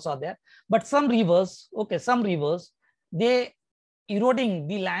waterfalls are there, but some rivers, okay, some rivers, they eroding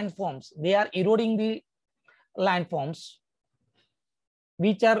the landforms. They are eroding the landforms,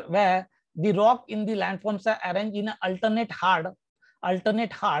 which are where the rock in the landforms are arranged in an alternate hard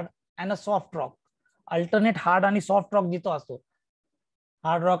and a soft rock. Alternate hard आणि soft rock जिथं असतो,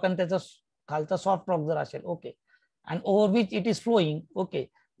 hard rock and त्याचा खालचा soft rock जर असेल. Okay, and over which it is flowing. Okay,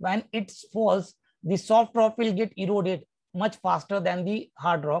 when it falls, the soft rock will get eroded much faster than the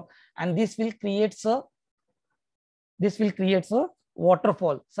hard rock, and this will create a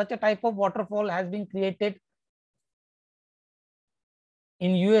waterfall. Such a type of waterfall has been created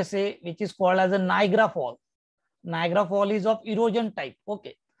in USA, which is called as a Niagara Fall. Niagara Fall is of erosion type.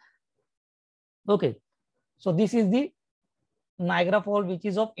 Okay, so this is the Niagara Fall, which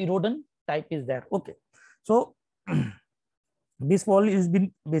is of erosion type is there. Okay, so this fall is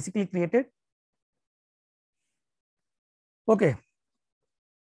been basically created. Okay,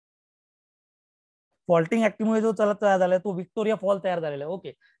 faulting activity जो तयार झाला तो Victoria fall तयार झालेला आहे.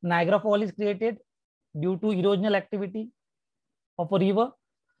 Okay, Niagara fall is created due to erosional activity of a river,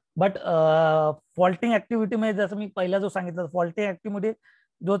 but faulting activity मध्ये जसं मी पहिला जो सांगितलं, फॉल्टिंग ऍक्टिव्हिटी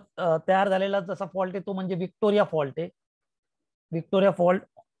जो तयार झालेला जसा फॉल्ट आहे तो म्हणजे विक्टोरिया फॉल्ट आहे. Victoria fault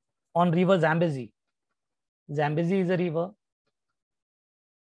on river झॅम्बेझी. झॅम्बेझी is a river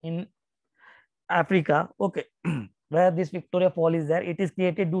in Africa, okay, where this Victoria Fall is there. It is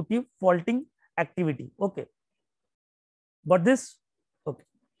created due to faulting activity. Okay, got this? Okay,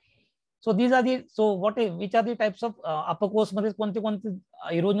 so these are the, which are the types of upper course मध्ये कोणते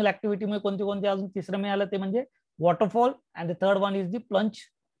erosional activity मध्ये कोणते अजून तिसरं मिळालं ते म्हणजे waterfall, and the third one is the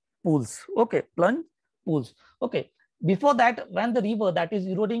plunge pools. Okay, plunge pools. Okay, before that, when the river that is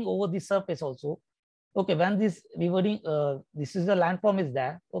eroding over the surface also, okay, when this eroding this is a landform is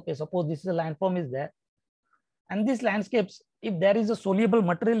there. Okay, suppose this is a landform is there, and these landscapes, if there is a soluble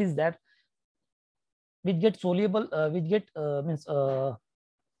material is that which get soluble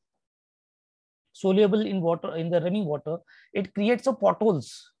soluble in water, in the running water, it creates a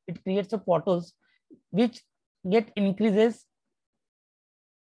potholes. It creates a potholes which get increases.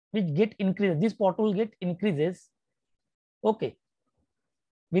 This pothole get increases. Okay,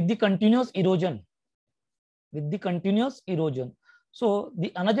 with the continuous erosion. So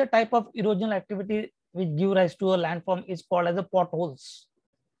the another type of erosional activity which give rise to a landform is called as a potholes.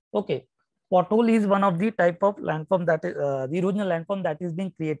 Okay, pothole is one of the type of landform that is the erosional landform that is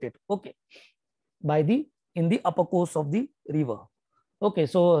being created. Okay, in the upper course of the river. Okay,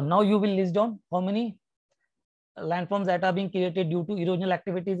 so now you will list down how many landforms that are being created due to erosional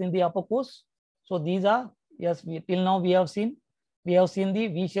activities in the upper course. So these are, yes, till now we have seen the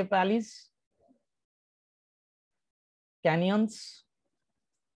V-shaped valleys, canyons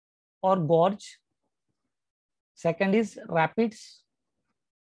or gorge. Second is rapids,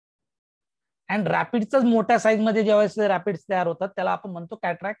 and rapids मोठ्या size मध्ये जेव्हा rapids तयार होतात त्याला आपण म्हणतो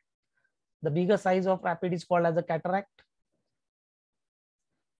cataract. The bigger size of rapid is called as a cataract.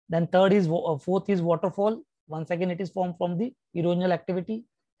 Then fourth is waterfall. Once again, it is formed from the erosional activity.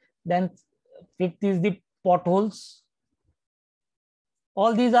 Then fifth is the potholes.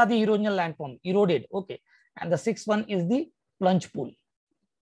 All these are the erosional landform, eroded. Okay. And the sixth one is the plunge pool.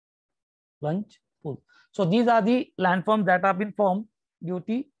 Plunge pool. So these are the landforms that have been formed due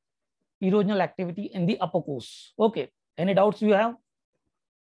to erosional activity in the upper course. Okay. Any doubts you have?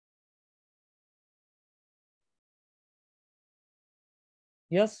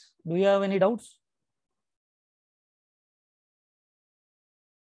 Yes. Do you have any doubts?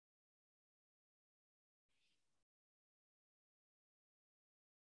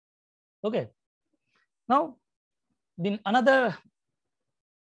 Okay. Now, then another,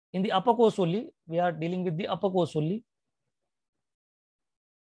 in the upper course only, we are dealing with the upper course only.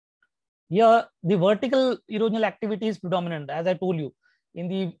 Here, the vertical erosional activity is predominant. As I told you, in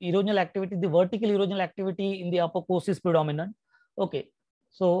the erosional activity, the vertical erosional activity in the upper course is predominant. Okay.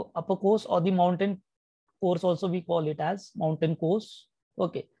 So upper course or the mountain course also we call it as mountain course.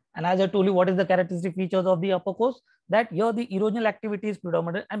 Okay. And as I told you, what is the characteristic features of the upper course? That here the erosional activity is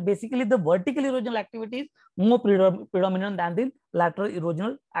predominant, and basically the vertical erosional activity is more predominant than the lateral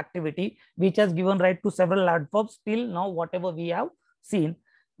erosional activity, which has given rise to several landforms till now, whatever we have seen.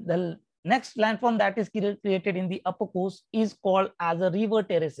 The next landform that is created in the upper course is called as a river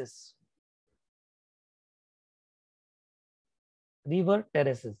terraces. River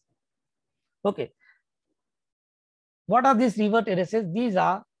terraces. Okay. What are these river terraces? These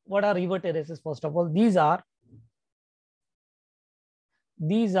are, what are river terraces? First of all, these are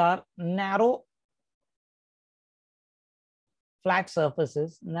narrow flat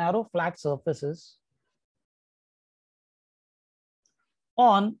surfaces,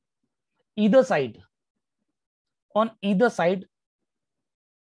 on either side,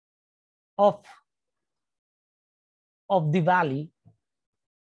 of the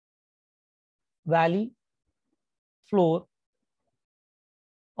valley floor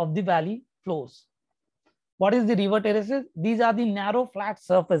of the valley floors. What is the river terraces? These are the narrow flat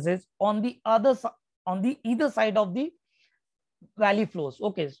surfaces on the either side of the valley floors.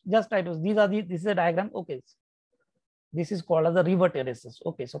 Okay, just try to, this is a diagram. Okay, this is called as the river terraces.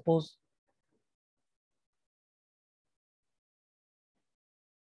 Okay, suppose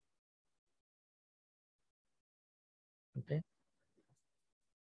okay.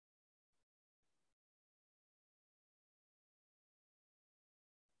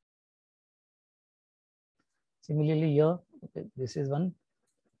 Similarly here, okay, this is one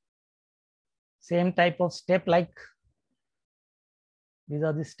same type of step, like these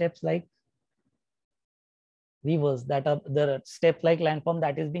are the steps like rivers, that are the step like landform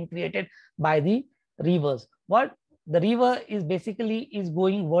that is being created by the rivers. What the river is basically is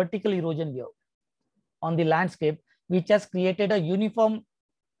going vertical erosion here on the landscape, which has created a uniform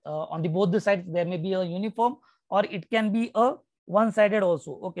on the both the sides. There may be a uniform, or it can be a one-sided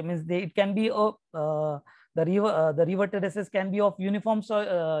also. Okay, means it can be a the river terraces can be of uniform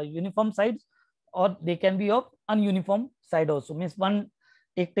sides, or they can be of ununiform side also. Means one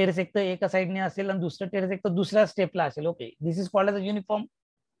एक terrace एक तर एका साइडने असेल आणि दुसरं terrace एक तर दुसऱ्या स्टेपला असेल. Okay, this is called as a uniform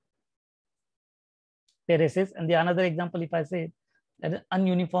terraces. And the another example, if I say that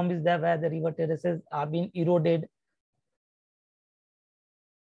ununiform is there, where the river terraces are being eroded,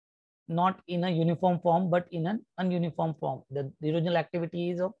 not in a uniform form but in an ununiform form. The erosional activity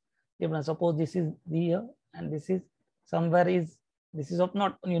is of different. Suppose this is the and this is somewhere is, this is of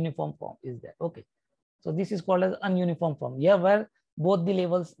not uniform form is there. Okay, so this is called as ununiform form. Here where both the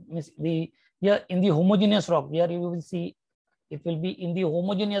levels, here in the homogeneous rock, here you will see it will be in the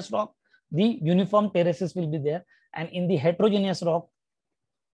homogeneous rock, the uniform terraces will be there, and in the heterogeneous rock,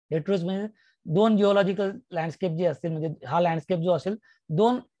 heterogeneous दोन geological landscape जे असतील, म्हणजे हा landscape जो असेल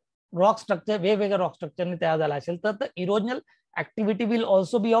दोन rock structure वेगवेगळ्या rock स्ट्रक्चरने तयार झाला असेल, तर erosional activity will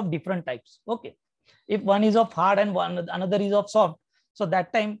also be of different types. Okay, if one is of hard and another is of soft, so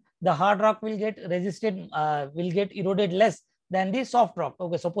that time the hard rock will get resisted, will get eroded less than the soft rock.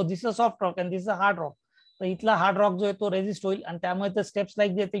 Okay, suppose this is a soft rock and this is a hard rock, तर इथला hard rock जो आहे तो resist होईल आणि त्यामुळे ते steps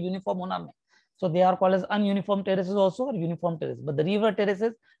like जे ते युनिफॉर्म होणार नाही. So they are called as ununiform terraces also, or uniform terraces, but the river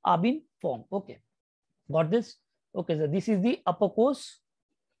terraces are being formed. Okay, got this? Okay, so this is the upper course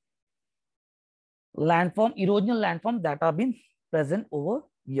landform, erosional landform that are being present over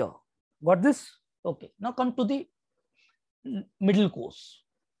here. Got this? Okay, now come to the middle course.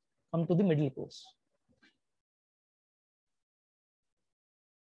 Come to the middle course.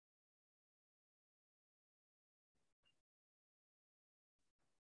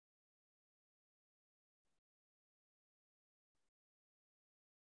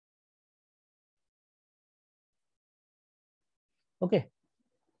 Okay,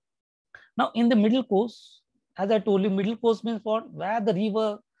 now in the middle course, as I told you, middle course means what? Where the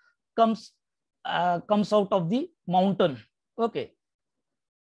river comes out of the mountain. Okay.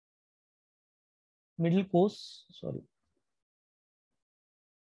 Middle course, sorry.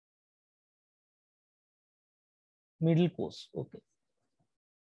 Middle course. Okay.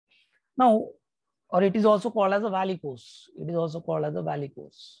 Now, or it is also called as a valley course. It is also called as a valley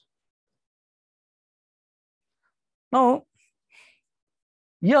course. Now,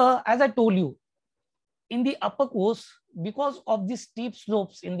 here, as I told you, in the upper course, because of the steep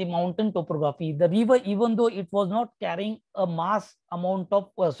slopes in the mountain topography, the river, even though it was not carrying a large amount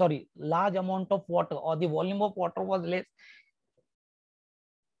of water, or the volume of water was less,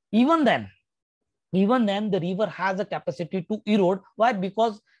 even then the river has a capacity to erode. Why?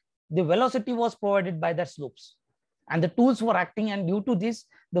 Because the velocity was provided by the slopes and the tools were acting, and due to this,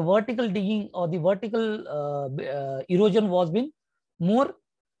 the vertical digging or the vertical erosion was being more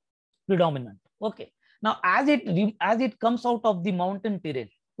predominant. Okay. Now, as it comes out of the mountain terrain,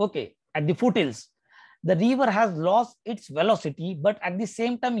 okay, at the foothills, the river has lost its velocity, but at the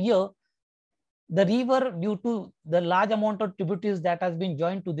same time here, the river, due to the large amount of tributaries that has been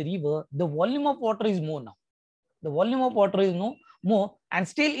joined to the river, the volume of water is more now. The volume of water is more, and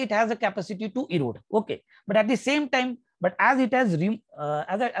still it has a capacity to erode. Okay, but at the same time, but as it has,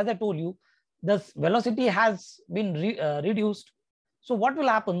 as I told you, the velocity has been reduced. So what will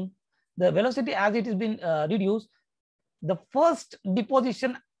happen? The velocity, as it has been reduced, the first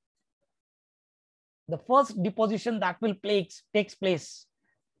deposition that will takes place,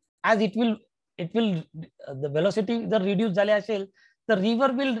 as the velocity the reduced झाले असेल, the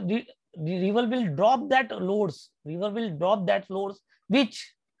river will drop that loads. River will drop that loads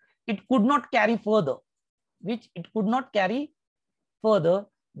which it could not carry further.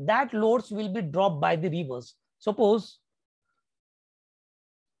 That loads will be dropped by the rivers. Suppose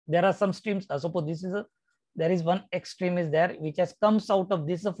there are some streams. Suppose there is one extreme is there which has comes out of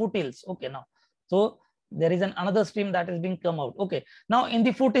this foothills. Okay, now so there is another stream that is being come out. Okay, now in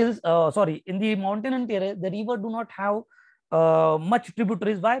the foothills, in the mountain and terrain, the river do not have much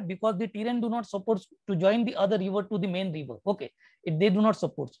tributaries. Why? Because the terrain do not support to join the other river to the main river. Okay, they do not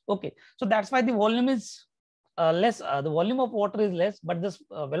support. Okay, so that's why the volume is less. The volume of water is less, but the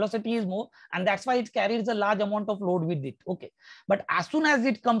velocity is more, and that's why it carries a large amount of load with it. Okay, but as soon as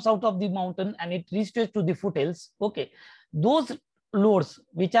it comes out of the mountain and it reaches to the foothills, okay, those loads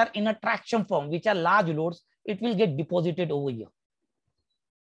which are in a traction form, which are large loads, it will get deposited over here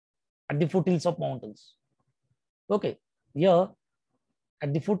at the foothills of mountains. Okay, here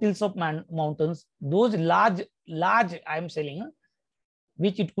at the foothills of mountains, those large I am saying,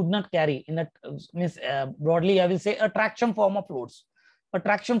 which it could not carry in a means broadly I will say a traction form of loads. A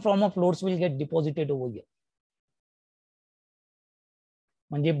traction form of loads will get deposited over here.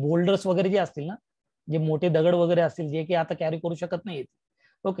 म्हणजे boulders वगैरे जे असतील ना, जे मोठे दगड वगैरे असतील जे की आता कॅरी करू शकत नाहीत.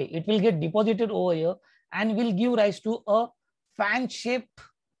 Okay, it will get deposited over here and will give rise to a fan shaped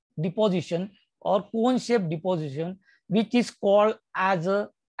deposition or cone shaped deposition, which is called as a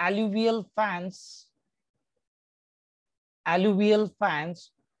alluvial fans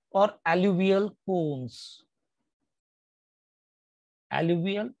or alluvial cones.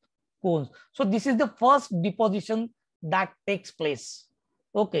 Alluvial cones. So this is the first deposition that takes place,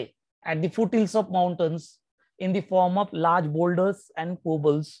 okay, at the foothills of mountains in the form of large boulders and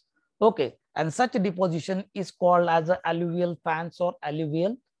cobbles. Okay, and such a deposition is called as a alluvial fans or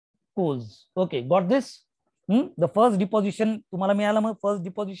alluvial cones. Okay, got this? The first deposition तुम्हाला मिळालं. मग first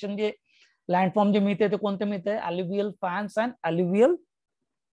deposition जे landform जे मिळते ते कोणते मिळते? Alluvial fans and alluvial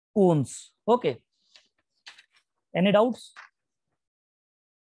cones. Okay, any doubts?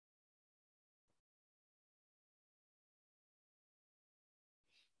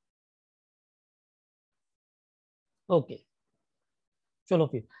 Okay, chalo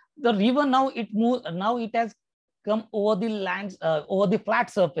फिर. The river now it has come over the lands, over the flat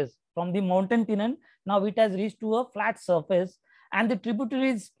surface from the mountain terrain. Now it has reached to a flat surface, and the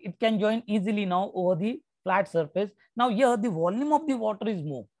tributaries it can join easily now over the flat surface. Now here the volume of the water is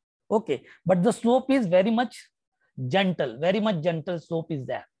more, okay, but the slope is very much gentle. Slope is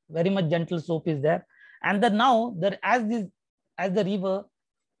there. And now as the river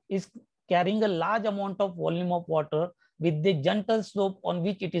is carrying a large amount of volume of water with the gentle slope on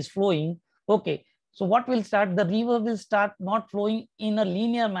which it is flowing. Okay, so what will start? The river will start not flowing in a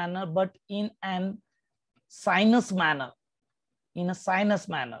linear manner, but in an sinus manner.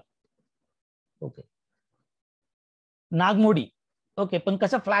 Okay, नागमोडी. Okay, पण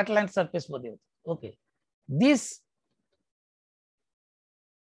कसं फ्लॅटलँड surface मध्ये होतं. Okay, this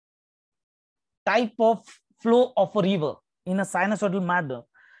type of flow of a river in a sinusoidal manner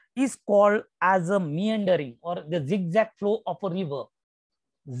is called as a meandering or the zigzag flow of a river.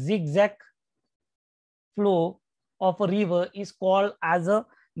 Zigzag flow of a river is called as a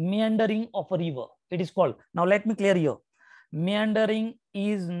meandering of a river. It is called. Now let me clear here. Meandering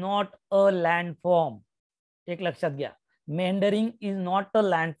is not a landform. एक लक्षात घ्या. Meandering is not a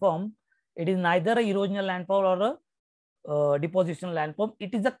landform. It is neither a erosional landform or a depositional landform.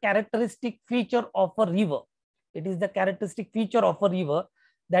 It is a characteristic feature of a river. It is the characteristic feature of a river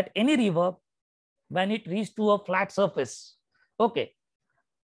that any river, when it reaches to a flat surface, okay,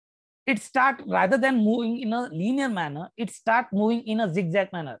 it start rather than moving in a linear manner, it start moving in a zigzag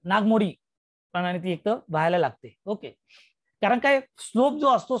manner. नागमोडी प्रमाणे ती एक तर व्हायला लागते. Okay, कारण काय slope जो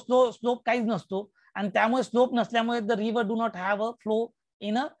असतो स्लोप काहीच नसतो आणि त्यामुळे स्लोप नसल्यामुळे the river do not have a flow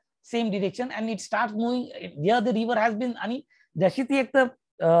in a same direction and it start moving here the river has been. आणि जशी ती एक तर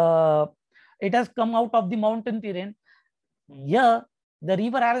it has come out of the mountain terrain. Here the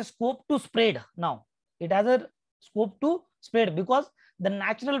river has a scope to spread. Now it has a scope to spread because the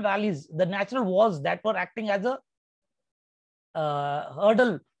natural valleys, the natural walls that were acting as a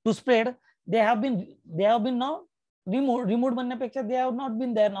hurdle to spread, they have been now removed बनण्यापेक्षा they have not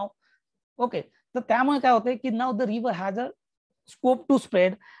been there now. Okay, तर त्यामुळे काय होतंय की now the river has a scope to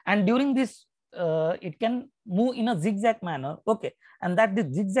spread and during this it can move in a zigzag manner. Okay, and that the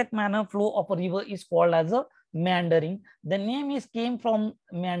zigzag manner flow of a river is called as a meandering. The name is came from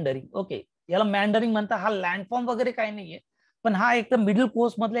meandering. Okay, याला meandering म्हणतात. हा लँडफॉर्म वगैरे काही नाहीये, पण हा एक तर मिडल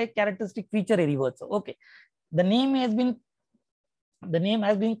कोर्स मधला एक कॅरेक्टरिस्टिक फीचर आहे रिव्हरचं. Okay, the name has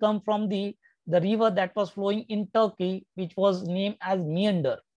been come from the river that was flowing in Turkey, which was named as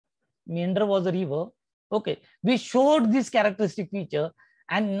Meander. Meander was a river. Okay, we showed this characteristic feature,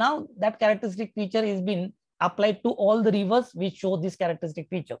 and now that characteristic feature is been applied to all the rivers which show this characteristic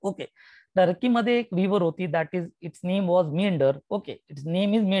feature. Okay, Turkey मध्ये एक river होती, that is its name was Meander. Okay, its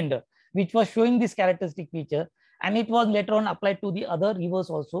name is Meander, which was showing this characteristic feature, and it was later on applied to the other rivers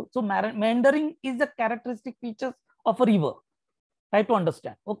also. So meandering is the characteristic features of a river. Try to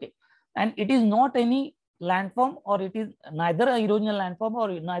understand. Okay, and it is not any landform, or it is neither a erosional landform or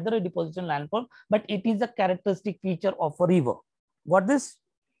neither a depositional landform, but it is a characteristic feature of a river. Got this?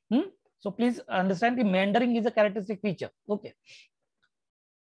 So please understand the meandering is a characteristic feature. Okay.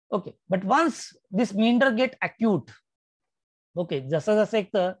 Okay, but once this meander get acute, okay, जसं जसं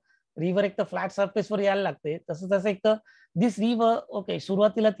एक तर river एक तर flat surface वर यायला लागते, तसं तसं एक तर दिस रिव्हर, ओके,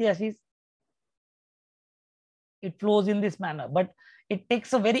 सुरुवातीला ती अशी it flows in this manner, but it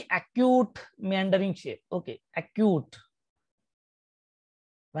takes a very acute meandering shape. Okay, acute,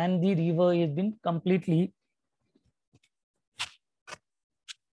 when the river has been completely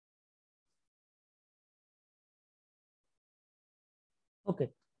okay.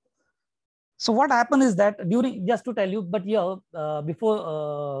 So what happened is that during, just to tell you, but here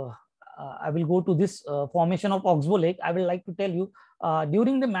before I will go to this formation of Oxbow Lake, I will like to tell you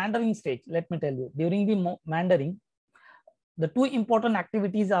during the meandering stage. Let me tell you, during the meandering, the two important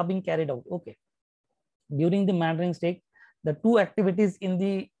activities are being carried out. Okay, during the meandering stage, the two activities in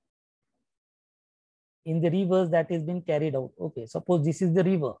the rivers that is being carried out. Okay, suppose this is the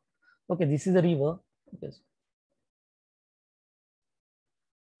river. Okay, this is the river. Okay,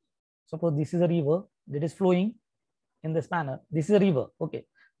 suppose this is a river that is flowing in this manner. This is a river. Okay,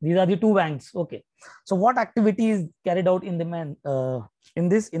 these are the two banks. Okay, so what activity is carried out in the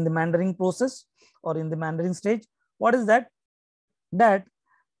meandering process or in the meandering stage? What is that? That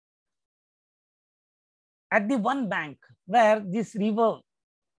at the one bank where this river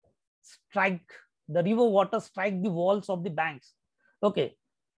the river water strike the walls of the banks. Okay,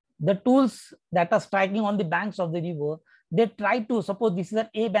 the tools that are striking on the banks of the river, they try to, suppose this is an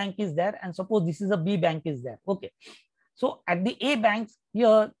A bank is there, and suppose this is a B bank is there. Okay, so at the A banks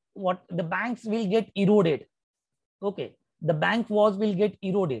here, what the banks will get eroded. Okay, the bank walls will get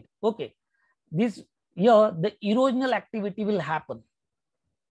eroded. Okay, this here the erosional activity will happen.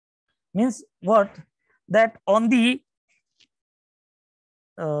 Means what? That on the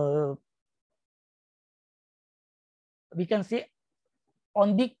we can say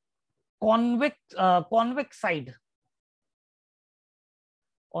on the convex side,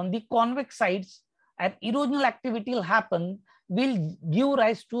 on the convex sides, an erosional activity will happen, will give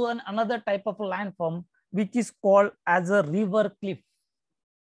rise to another type of landform, which is called as a river cliff.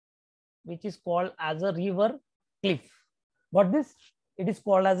 Which is called as a river cliff. What this? It is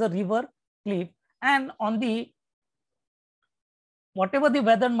called as a river cliff, and on the whatever the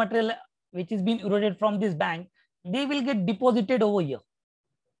weathered material which is being eroded from this bank, they will get deposited over here.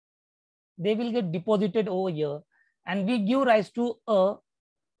 They will get deposited over here, and we give rise to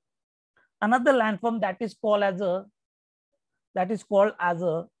another landform that is called as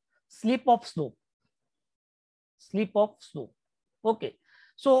a slip of slope. Slip of slope. Okay.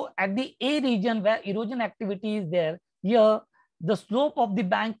 So at the A region where erosion activity is there, here the slope of the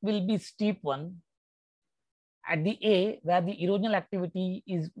bank will be steep one. At the A where the erosional activity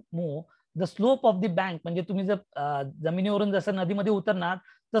is more, the slope of the bank, म्हणजे तुम्ही जर जमिनीवरून जसं नदीमध्ये उतरणार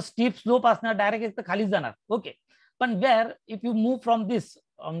तर steep slope असणार, direct एक तर खाली जाणार. ओके. पण where if you move from this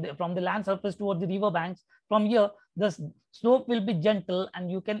from the land surface towards the river banks, from here the slope will be gentle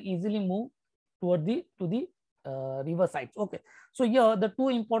and you can easily move toward the river sides. Okay. So here the two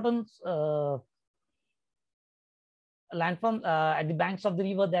important landform at the banks of the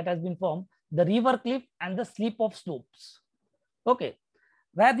river that has been formed, the river cliff and the slip of slopes. Okay.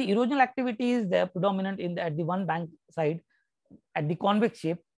 Where the erosional activity is there predominant at the one bank side, at the convex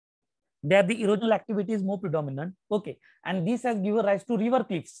shape, there the erosional activity is more predominant. Okay. And this has given rise to river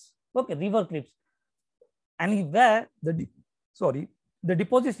cliffs. Okay, river cliffs. And where the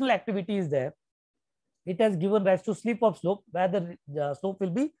depositional activity is there, it has given rise to slip of slope, where the slope will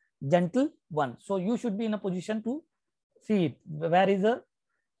be gentle one. So you should be in a position to see it. Where is the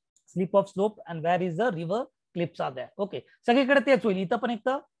slip of slope and where is the river cliffs are there. Okay. सगळीकडे तेच होईल. इथं पण एक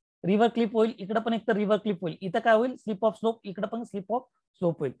तर river clip होईल, इकडे पण एक तर रिव्हर क्लिप होईल. इथं काय होईल? स्लिप ऑफ स्लोप, इकडे पण स्लिप ऑफ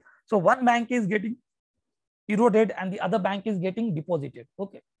स्लोप होईल. So one bank is getting eroded and the other bank is getting deposited.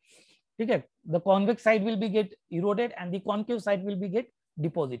 Okay. Okay. The convex side will be get eroded and the concave side will be get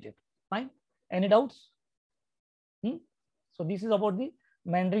deposited. Fine. Any doubts? So this is about the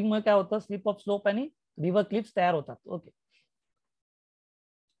meandering में क्या होता है? Slip of slope आणि river cliffs तयार होतात. Okay.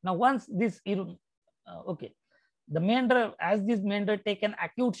 Now once this okay, the meander, as this meander take an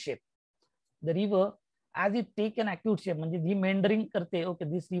acute shape, the river as it take an acute shape, म्हणजे जी meandering करते. Okay,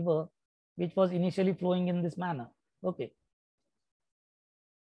 this river which was initially flowing in this manner. Okay.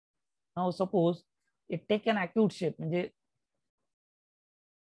 Now suppose it take an acute shape, म्हणजे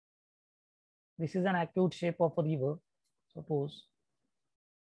this is an acute shape of a river. Suppose.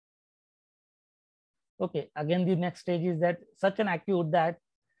 Okay, again the next stage is that such an acute that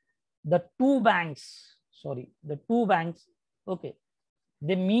the two banks, okay,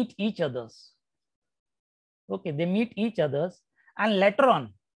 they meet each others. Okay, they meet each others, and later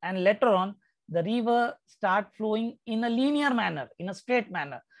on the river start flowing in a linear manner, in a straight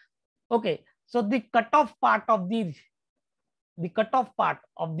manner. Okay, so the cutoff part of the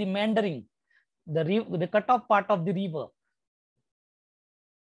meandering, the cutoff part of the river,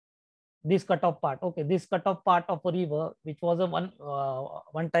 this cutoff part, okay, this cutoff part of a river, which was a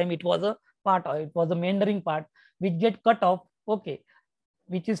one time it was a part, it was a meandering part which get cut off, okay,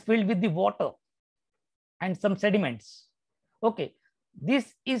 which is filled with the water and some sediments. Okay,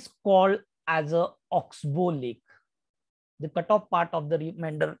 this is called as a oxbow lake. The cutoff part of the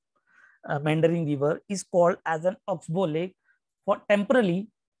meandering river is called as an oxbow lake. For temporarily,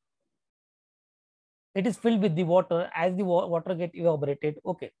 it is filled with the water. As the water get evaporated,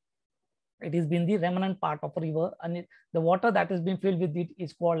 okay, it has been the remnant part of a river, and the water that has been filled with it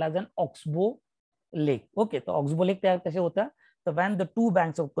is called as an oxbow lake. Okay, so oxbow lake तैयार कैसे होता है? तो when the two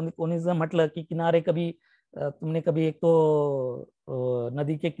banks of कोने से मतलब कि किनारे कभी तुमने कभी एक तो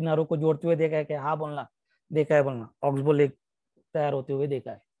नदी के किनारों को जोड़ते हुए देखा है कि हाँ बोलना देखा है बोलना ऑक्सबो लेक तैयार होते हुए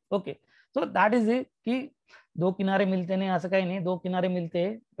देखा है. Okay, so that is it कि दो किनारे मिलते नहीं, ऐसा कहीं नहीं, दो किनारे मिलते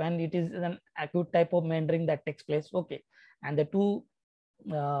हैं when it is an acute type of meandering that takes place. Okay, and the two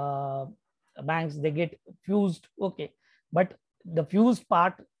banks, they get fused. Okay, but the fused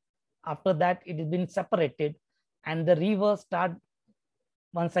part, after that it has been separated and the river start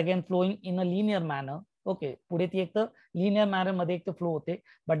once again flowing in a linear manner. Okay, पुढे ती एक तर linear manner मध्ये एक तर flow होते,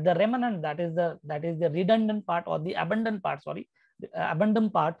 but the remnant, that is the redundant part or the abundant part, sorry, the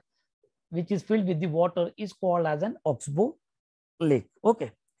abundant part which is filled with the water is called as an oxbow lake.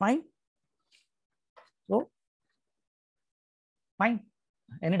 Okay, fine. So fine,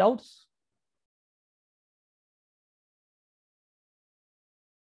 any doubts?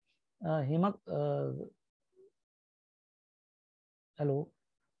 Hema, hello.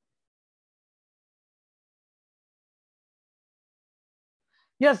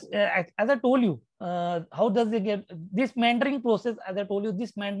 Yes, as I told you, how does it get this meandering process? As I told you,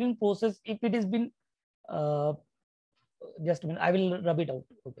 this meandering process, if it has been, just a minute, I will rub it out.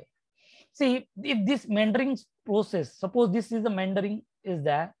 Okay. See, if this meandering process, suppose this is the meandering is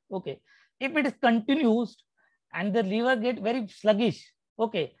there. Okay. If it is continuous and the river get very sluggish.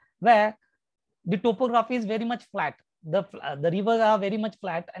 Okay. Where the topography is very much flat. The rivers are very much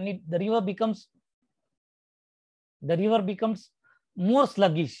flat, and the river becomes more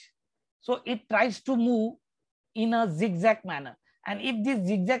sluggish. So it tries to move in a zigzag manner. And if this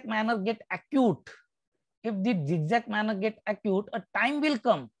zigzag manner get acute, a time will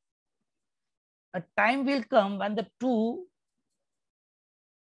come a time will come when the two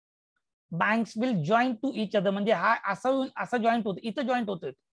banks will join to each other. म्हणजे हा असा joint होतो, इथं joint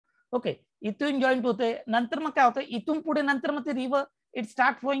होतोय. Okay, इथून joint होते, नंतर मग काय होतं, इथून पुढे नंतर मग ते river it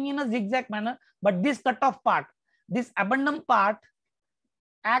start flowing in a zigzag manner, but this cut off part, this abandoned part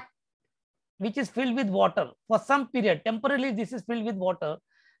act which is filled with water for some period, temporarily this is filled with water,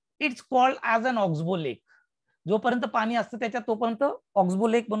 it's called as an oxbow lake. जोपर्यंत पाणी असतं त्याच्यात तोपर्यंत oxbow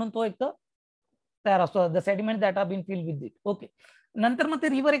lake म्हणून तो एक तयार असतो, the sediment that are been filled with it. Okay, नंतर मग ते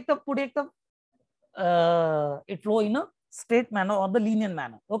रिव्हर एक पुढे एक it flow in a straight manner or the linear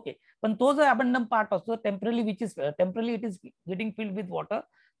manner. Okay, पण तो जो अबंडम पार्ट असतो temporary which is temporary it is getting filled with water,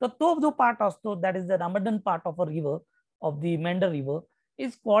 तर तो जो पार्ट असतो that is the abandon part of a river of the Mendhar river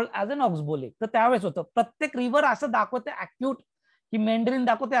is called as an oxbow lake. तर त्यावेळेस होतं प्रत्येक रिव्हर असं दाखवते ऍक्यूट की मेंढरिंग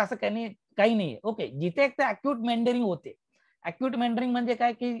दाखवते असं काही नाहीये. ओके, जिथे एक ऍक्यूट मेंढरिंग होते, ऍक्यूट मेंढरिंग म्हणजे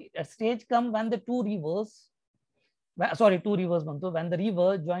काय की stage come when the two reverse म्हणतो, when the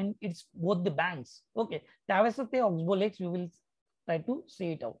river join it's both the banks. Okay, त्यावेळेस ते oxbow lakes you will try to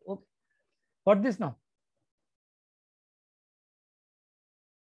see it out. Okay, what this now?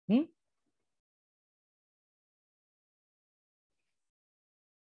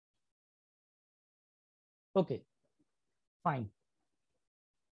 Okay, fine.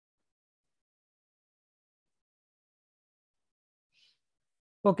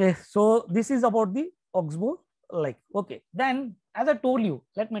 Okay, so this is about the oxbow lake. Okay, then as I told you,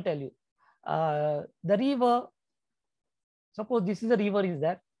 let me tell you, the river, suppose this is a river is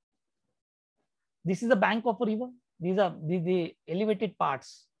there, this is the bank of a river, these are the elevated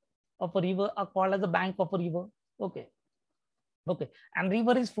parts of a river are called as the bank of a river. Okay, okay, and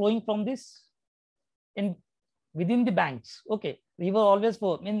river is flowing from this in within the banks. Okay, river always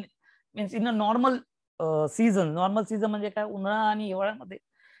flow means in a normal season म्हणजे काय, उन्हाळा आणि हिवाळ्यामध्ये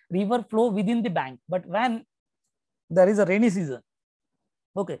river flow within the bank, but when there is a rainy season,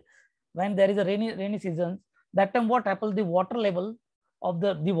 okay, when there is a rainy season, that time what happens, the water level of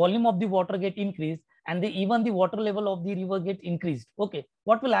the volume of the water get increased, and even the water level of the river get increased. Okay,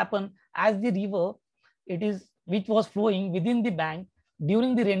 what will happen, as the river it is which was flowing within the bank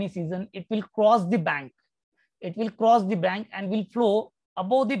during the rainy season, it will cross the bank, and will flow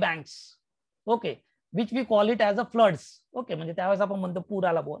above the banks. Okay, which we call it as a floods. Okay, म्हणजे त्यावेळेस आपण म्हणतो पूर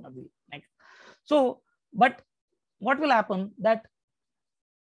आला बुवा नदी. So but what will happen, that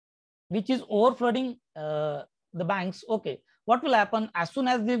which is overflooding the banks. Okay, what will happen, as soon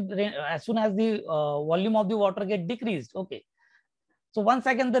as the volume of the water get decreased, okay, so once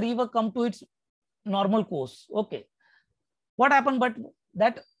again the river come to its normal course. Okay, what happened, but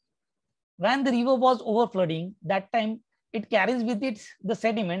that when the river was overflooding, that time it carries with it the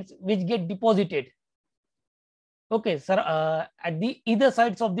sediments which get deposited. Okay, sir, at the either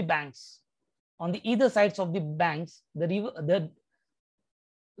sides of the banks, on the either sides of the banks, the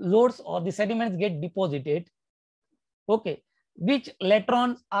loads or the sediments get deposited. Okay, which later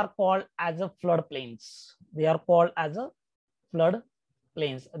on are called as a flood plains. They are called as a flood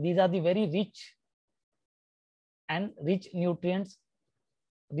plains. These are the very rich and rich nutrients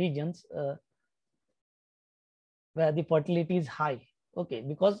regions where the fertility is high. Okay,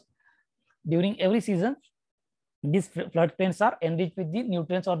 because during every season these floodplains are enriched with the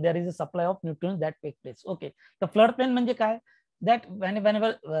nutrients, or there is a supply of nutrients that take place. Okay, the floodplain म्हणजे काय, that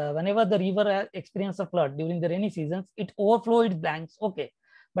whenever the river experience a flood during the rainy seasons, it overflow its banks. Okay,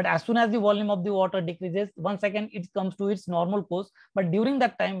 but as soon as the volume of the water decreases, once again it comes to its normal course. But during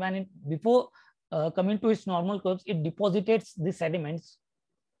that time, when it before coming to its normal course, it deposits the sediments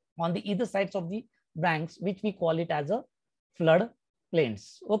on the either sides of the banks, which we call it as a flood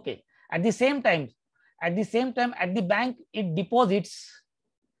plains. Okay, at the same time at the bank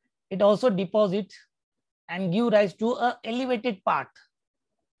it also deposits and give rise to a elevated part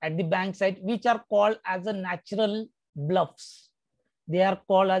at the bank side, which are called as a natural bluffs. They are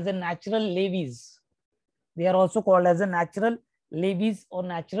called as a natural levees. They are also called as a natural levees or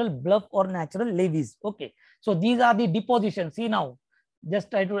natural bluff or natural levees. Okay, so these are the depositions. See now, just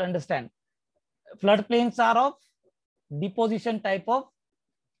try to understand. Floodplains are of deposition type of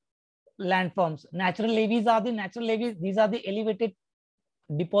landforms. Natural levees are the natural levees. These are the elevated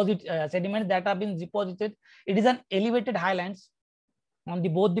deposit sediments that have been deposited. It is an elevated highlands on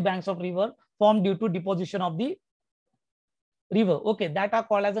both the banks of river formed due to deposition of the river. Okay, that are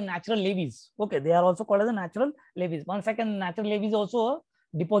called as a natural levees. Okay, they are also called as a natural levees. One second, natural levees also a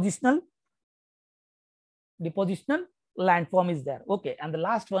depositional landform is there. Okay, and the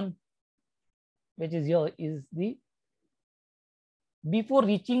last one, which is here, is the before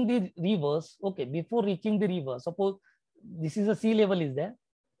reaching the rivers. Okay, before reaching the river, suppose this is a sea level is there.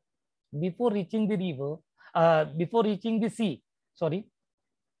 before reaching the river, before reaching the sea, sorry,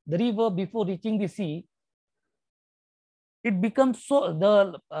 the river before reaching the sea, it becomes so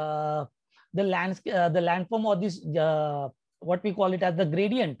the landform or this what we call it as the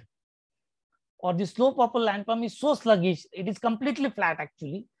gradient or the slope of a landform is so sluggish, it is completely flat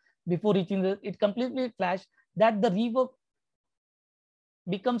actually before reaching the, it completely flat, that the river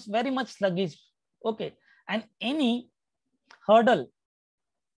becomes very much sluggish. Okay, and any hurdle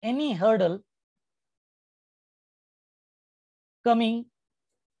coming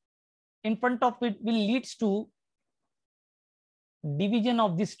in front of it will leads to division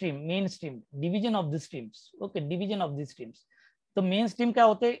of the stream, main stream, division of the streams. Okay, division of the streams. The main stream क्या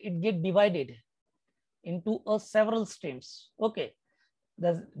होते हैं? It get divided into a several streams. Okay,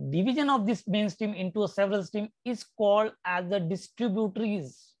 the division of this main stream into a several stream is called as the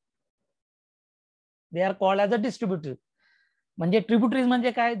distributaries. They are called as the distributaries. म्हणजे tributaries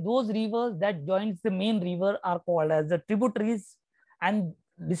म्हणजे काय? Those rivers that joins the main river are called as the tributaries, and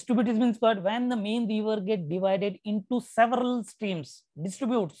distributaries means what? When the main river get divided into several streams,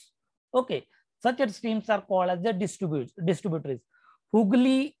 distributes. Okay, such streams are called as the distributaries.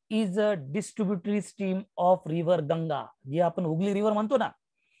 Hooghly is a distributary stream of river Ganga. जी आपण Hooghly river म्हणतो ना,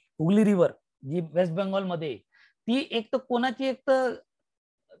 Hooghly river जी waste Bengal मध्ये, ती एक तर कोणाची, एक तर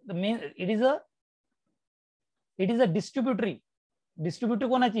मेन, इट इज अ डिस्ट्रीब्युटरी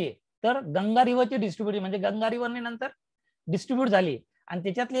कोणाची आहे? तर गंगा रिव्हरची डिस्ट्रीब्युटरी, म्हणजे गंगा रिव्हरने नंतर डिस्ट्रीब्यूट झाली आणि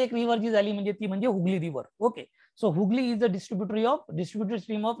त्याच्यातली एक रिव्हर जी झाली म्हणजे ती म्हणजे Hooghly river. Okay, so Hooghly is the डिस्ट्रीब्युटरी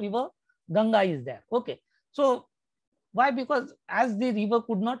stream of river Ganga is there. Okay, so why? Because as the river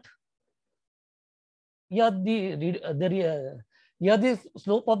could not, here the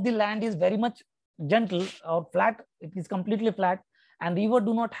slope of the land is very much gentle or flat, it is completely flat, and river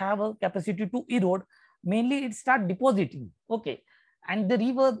do not have a capacity to erode, mainly it start depositing. Okay, and the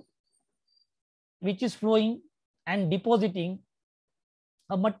river which is flowing and depositing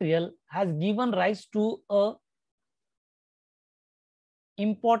a material has given rise to a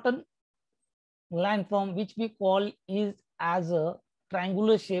important landform which we call is as a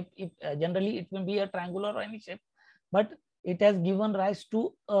triangular shape. If generally it will be a triangular or any shape, but it has given rise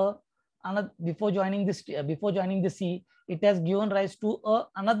to another, before joining the sea, it has given rise to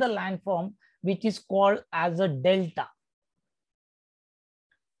another landform which is called as a delta.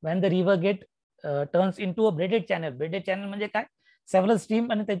 When the river get turns into a braided channel म्हणजे काय? Several stream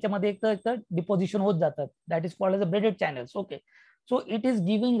आणि त्याच्यामध्ये एक deposition होत जातात, that is called as a braided channels. Okay, so it is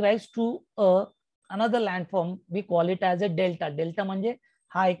giving rise to another landform, we call it as a delta. Delta म्हणजे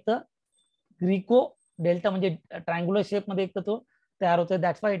हा एक तर ग्रीको डेल्टा, म्हणजे ट्रायंगुलर शेप मध्ये एक तर तो तयार होतो,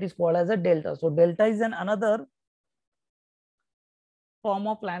 that's why it is called as a delta. So delta is an another form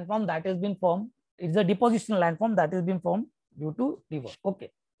of landform that has been formed. It's a depositional landform that has been formed due to river.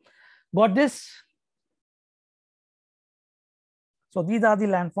 Okay, got this? So these are the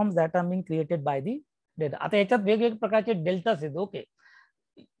landforms that are being created by the delta. आता याच्यात वेगवेगळे प्रकारचे deltas आहेत. Okay,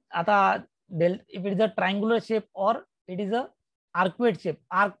 आता if it is a triangular shape or it is a arcuate shape,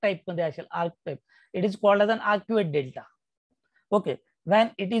 arc type मध्ये असेल, arc type, it is called as an arcuate delta. Okay,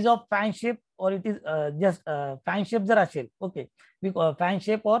 when it is of fan shape or it is just fan shape जर असेल, okay, we call fan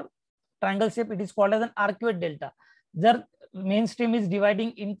shape or triangle shape, it is called as an arcuate delta. जर main stream is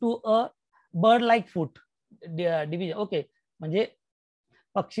dividing into a bird like foot division. Okay, म्हणजे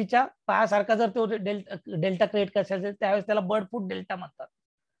पक्षीच्या पायासारखा जर तो delta create करायचा असेल त्यावेळेस त्याला बर्ड फूट डेल्टा म्हणतात,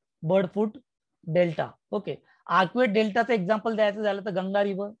 बर्ड फूट delta. Okay, आर्क्युएट डेल्टाचं example द्यायचं झालं तर Ganga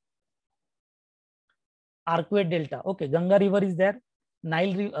river, आर्क्युएट delta. Okay, Ganga river is there,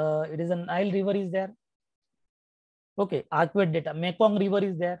 Nile it is a Nile river is there. Okay, आर्क्युएट delta, मेकॉंग river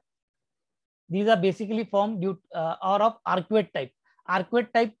is there. These are basically formed due or of arcuate type.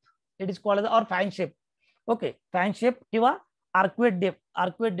 Arcuate type it is called as or fan shape. Okay, fan shape किंवा arcuate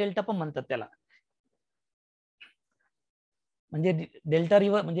delta पण म्हणतात त्याला. म्हणजे delta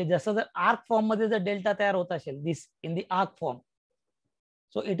river म्हणजे जसं जर arc form मध्ये जर डेल्टा तयार होत असेल, this in the arc form,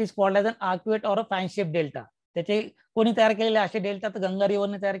 so it is called as an आर्क्युएट और अ फॅन शेप डेल्टा. त्याचे कोणी तयार केलेले असे डेल्टा तर गंगा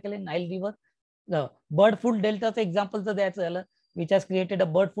रिव्हरने तयार केले, नाईल रिव्हर. बर्ड फूट डेल्टाचं एक्झाम्पल जर द्यायचं झालं, which has created a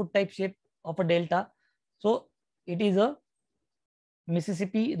bird foot type shape of a delta. So it is a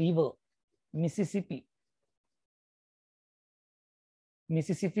Mississippi river, Mississippi,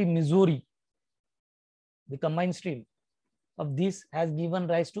 Missouri, the combined stream of this has given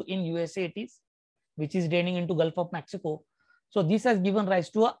rise to, in USA it is, which is draining into Gulf of Mexico. So this has given rise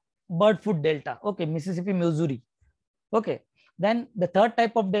to a bird foot delta. Okay, Mississippi, Missouri. Okay, then the third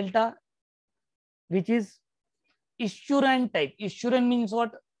type of delta, which is estuarine type. Estuarine means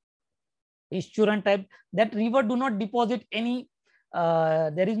what? Estuarine type, that river do not deposit any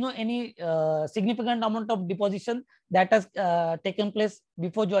there is no any significant amount of deposition that has taken place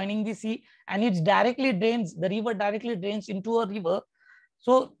before joining the sea, and it's directly drains, the river directly drains into a river.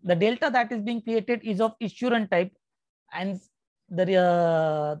 So the delta that is being created is of estuarine type, and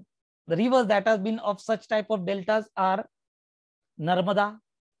the rivers that have been of such type of deltas are Narmada.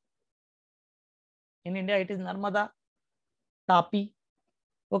 In India, it is Narmada, Tapi.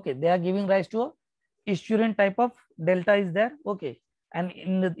 Okay, they are giving rise to a estuarine type of delta is there. Okay, and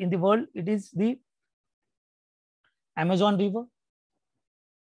in the world, it is the Amazon River,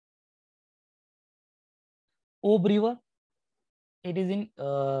 Ob River. It is in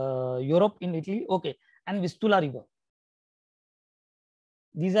Europe, in Italy. Okay, and Vistula River.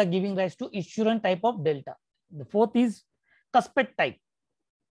 These are giving rise to estuarine type of delta. The fourth is cusped type.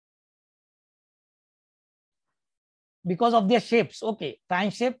 Because of their shapes, okay, fan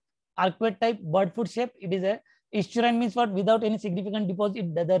shape, arcuate type, bird foot shape, it is a estuarine means what? Without any significant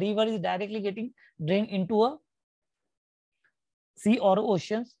deposit, the river is directly getting drained into a sea or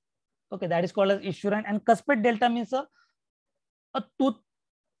oceans. Okay, that is called as estuarine. And cusped delta means a tooth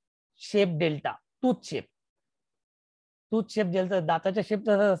shape delta, tooth shape delta, दाताच्या shape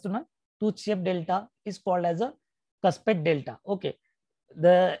असतो ना, tooth shape delta is called as a cusped delta. Okay,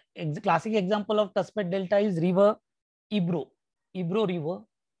 the classic example of cusped delta is river Ebro River.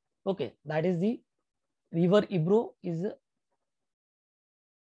 Okay, that is the river Ebro is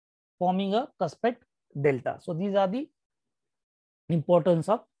forming a cusped delta. So these are the importance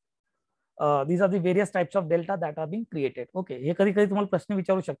of these are the various types of delta that are being created. Okay, हे कधी कधी तुम्हाला प्रश्न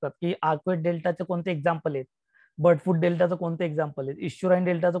विचारू शकतात की arcuate डेल्टाचे कोणते example आहेत, bird फूट डेल्टाचं कोणते एक्झाम्पल आहेत, इश्युराइन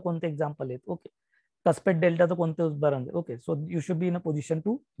डेल्टाचं कोणते एक्झाम्पल आहेत. ओके, cusped deltaचं कोणते उदाहरण. Okay, so you should be in a position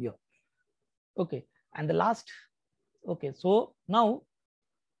to hear. Okay, and the last. Okay, so now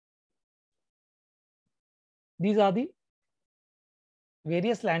these are the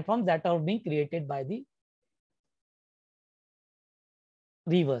various landforms that are being created by the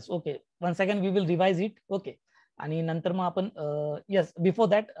rivers. Okay, once again we will revise it. Okay, आणि नंतर मग आपण yes, before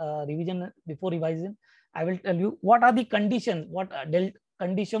that before revising I will tell you what are the conditions,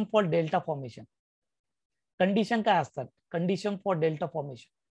 condition for delta formation. Condition काय असतात? Condition for delta formation.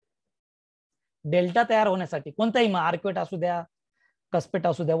 Delta तयार होण्यासाठी कोणताही मग arcuate असू द्या, कस्पेट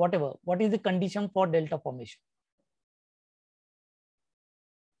असू द्या, what ever, what is the condition for delta formation.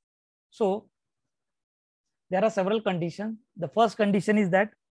 So there are several conditions. The first condition is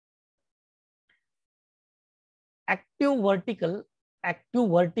that active vertical and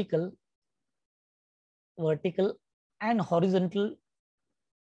horizontal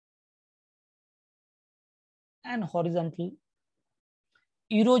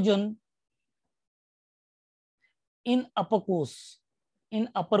erosion in upper course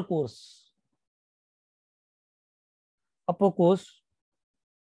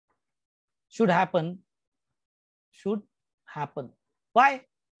should happen. Why?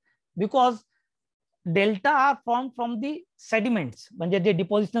 Because delta are formed from the sediments, म्हणजे जे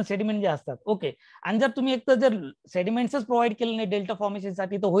डिपॉझिशनल sediment जे असतात. Okay, आणि जर तुम्ही एक तर जर सेडिमेंट्सच provide केले नाही डेल्टा फॉर्मेशन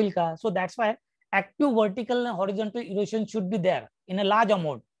साठी तर होईल का? So that's why active vertical and horizontal erosion should be there in a large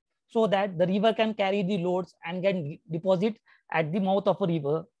amount, so that the river can carry the loads and can deposit at the mouth of a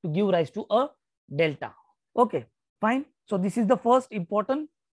river to give rise to a delta. Okay, fine. So this is the first important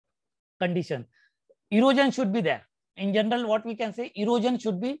condition. Erosion should be there. In general, what we can say, erosion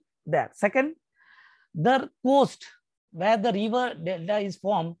should be there. Second, the coast where the river delta is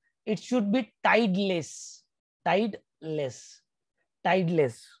formed, it should be tideless.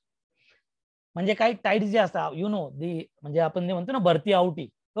 म्हणजे काय, tied जे असतात, you know the, म्हणजे आपण जे म्हणतो ना भरती Awati.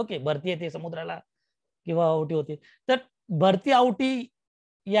 Okay, भरती येते समुद्राला किंवा आवटी होते, तर भरती आवटी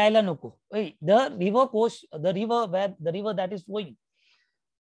यायला नको. The river coast, the river that is flowing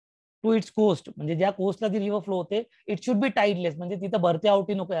to it's coast, म्हणजे ज्या कोस्टला ती रिव्हर फ्लो होते, इट शुड बी टाईडलेस, म्हणजे तिथं भरती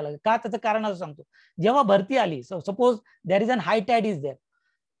आवटी नको यायला. का? त्याचं कारण असं सांगतो, जेव्हा भरती आली, suppose there is an hi tied is there,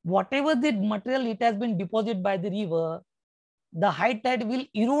 what ever the material it has been deposit by the river, the high tide will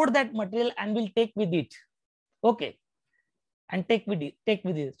erode that material and will take with it. Okay, and take with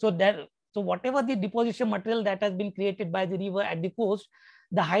it. So whatever the deposition material that has been created by the river at the coast,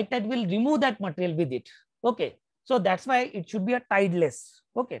 the high tide will remove that material with it. Okay, so that's why it should be a tideless.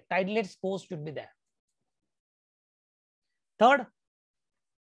 Okay, tideless coast should be there. Third,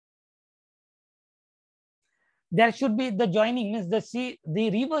 there should be the joining, means the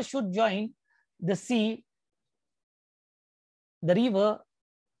river should join the sea, the river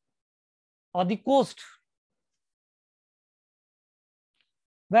or the coast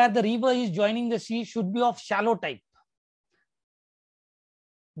where the river is joining the sea should be of shallow type.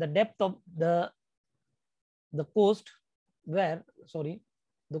 The depth of the coast where, sorry,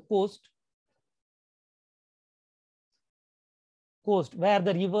 the coast where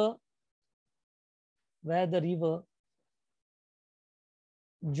the river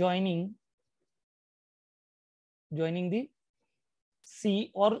joining the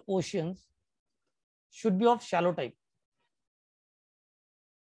sea or oceans should be of shallow type.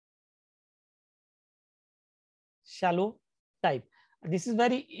 Shallow type. This is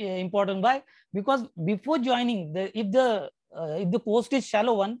very important. Why? Because before joining, if the coast is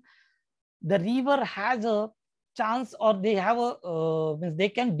shallow one, the river has a chance, or they have a means they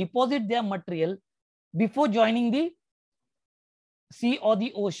can deposit their material before joining the sea or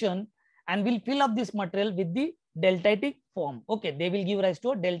the ocean, and will fill up this material with the deltaic form. Okay, they will give rise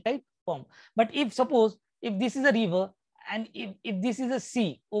to a deltaic form. But if suppose if this is a river, and if this is a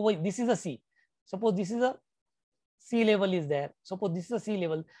sea, over this is a sea, suppose this is a sea level is there, suppose this is a sea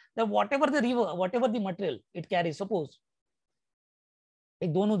level, then whatever the river, whatever the material it carries, suppose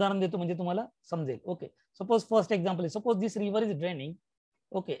एक दोन उदाहरण देतो म्हणजे तुम्हाला समजेल. Okay, suppose first example is, suppose this river is draining,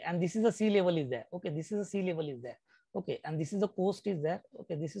 okay, and this is a sea level is there, okay, this is a sea level is there, okay, and this is the coast is there,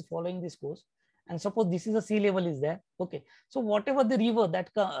 okay, this is following this coast, and suppose this is a sea level is there, okay. So whatever the river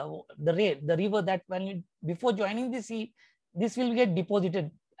that the river that when it, before joining the sea, this will get deposited,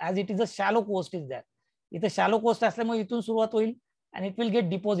 as it is a shallow coast is there. इथे shallow coast असल्यामुळे इथून सुरुवात होईल, and it will get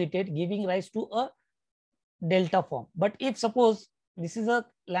deposited, giving rise to a delta form. But if suppose this is a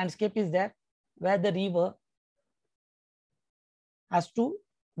landscape is there where the river has to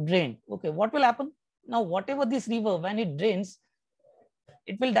drain, okay, what will happen now? Whatever this river, when it drains,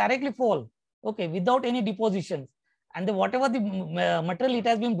 it will directly fall, okay, without any depositions, and the whatever the material it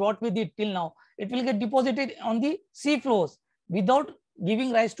has been brought with it till now, it will get deposited on the sea floors without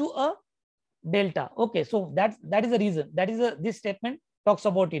giving rise to a delta. Okay, so that is the reason, that is this statement talks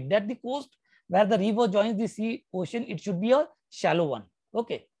about it, that the coast where the river joins the sea ocean, it should be a shallow one.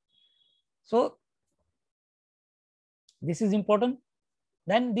 Okay, so this is important.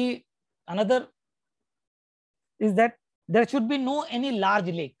 Then the another is that there should be no any large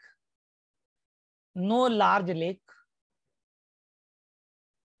lake, no large lake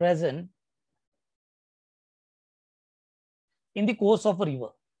present in the course of a river.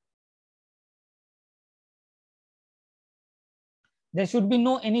 There should be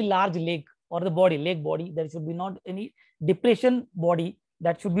no any large lake or the body, lake body. There should be not any depression body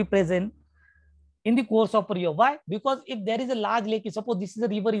that should be present in the course of a river. Why? Because if there is a large lake, suppose this is a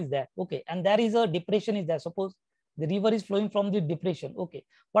river is there, okay, and there is a depression is there. Suppose the river is flowing from the depression, okay.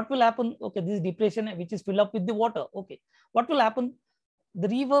 What will happen? Okay, this depression which is filled up with the water, okay. What will happen? The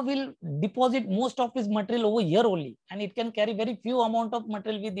river will deposit most of its material over here only, and it can carry very few amount of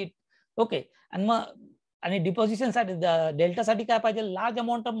material with it, okay. आणि deposition साठी delta साठी काय पाहिजे, large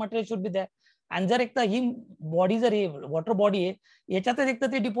amount of material should be there. आणि जर एक तर ही body जर वॉटर बॉडी आहे, याच्यातच एक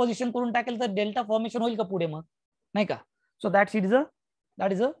तर ते डिपॉझिशन करून टाकेल तर डेल्टा फॉर्मेशन होईल का पुढे, मग नाही का. So that is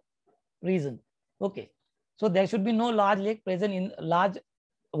a reason. Okay, so there should be no large lake present in large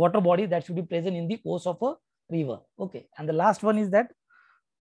water body that should be present in the course of a river. Okay, and the last one is that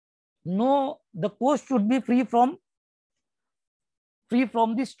the coast should be free from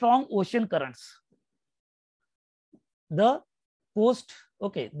the strong ocean currents. The coast,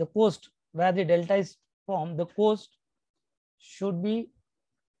 okay, the coast where the delta is formed, the coast should be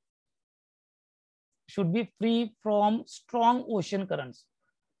free from strong ocean currents.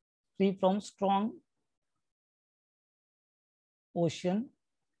 Free from strong ocean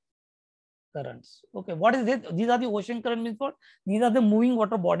currents. Okay, what is it? These are the ocean current means what? These are the moving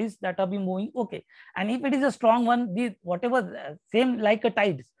water bodies that are being moving. Okay, and if it is a strong one, the whatever same like a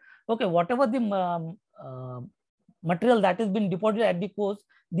tides. Okay, whatever the material that has been deposited at the coast,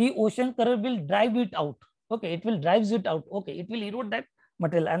 the ocean current will drive it out. Okay, it will drives it out. Okay, it will erode that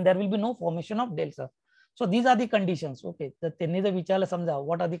material, and there will be no formation of delta. So these are the conditions. Okay, the त्यांनी जर विचारलं समजा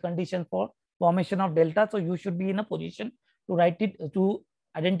what are the conditions for formation of delta, so you should be in a position to write it, to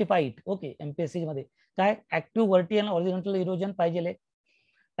identify it. Okay, MPSC मध्ये काय active vertical and horizontal erosion पाहिजे,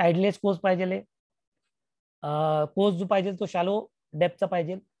 tideless course पाहिजे, course जो पाहिजे तो shallow depth चा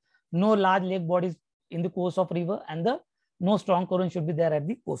पाहिजे, no large lake bodies in the course of river, and no strong current should be there at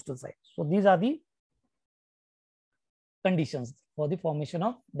the coastal side. So these are the conditions for the formation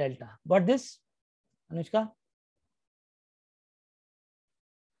of delta. Got this, Anushka?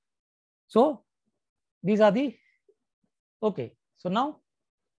 So these are the, okay. So now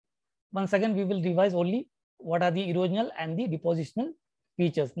once again we will revise only what are the erosional and the depositional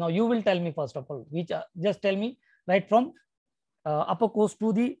features. Now you will tell me first of all, which are, just tell me right from upper coast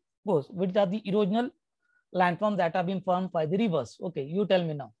to the coast, which are the erosional landforms that have been formed by the rivers. Okay, you tell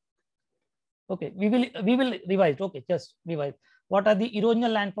me now. Okay, we will revise. Okay, just revise. What are the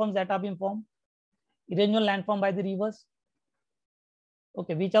erosional landforms that have been formed? Erosional landform by the rivers.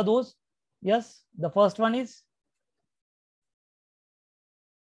 Okay, which are those? Yes, the first one is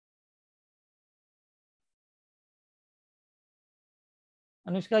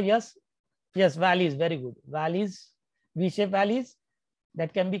Anushka. Yes, yes, valleys. Very good. Valleys, V-shaped valleys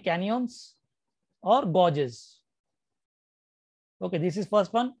that can be canyons or gorges. Okay, this is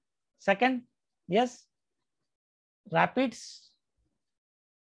first one. Second, yes, rapids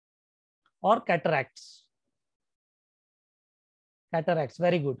or cataracts. Cataracts,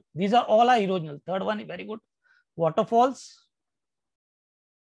 very good. These are all are erosional. Third one, very good. Waterfalls,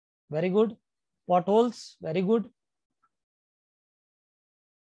 very good. Potholes, very good.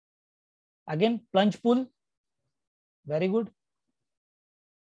 Again, plunge pool, very good.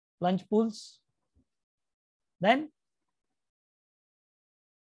 Plunge pools. Then,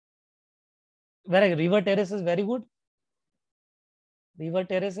 very river terraces, very good. River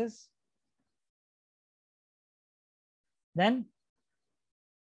terraces. Then,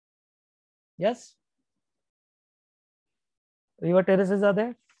 yes, river terraces are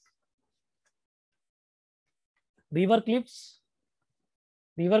there. River cliffs.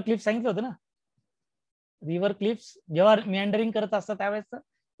 River cliffs सांगितलं होतं ना. River cliffs जेव्हा मिअँडरिंग करत असतात त्यावेळेस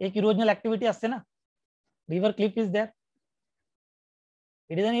एक erosional activity असते ना. River Cliff is there.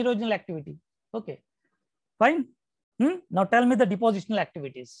 It is an erosional activity. Okay fine. Now tell me the depositional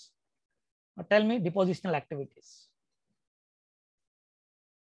activities. Tell me depositional activities.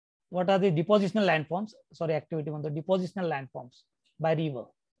 What are the depositional landforms? Sorry, activity on the depositional landforms by river.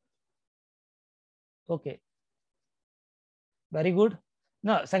 Okay. Very good.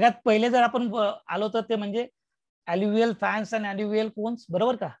 ना सगळ्यात पहिले जर आपण आलो तर ते म्हणजे alluvial fans and alluvial cones,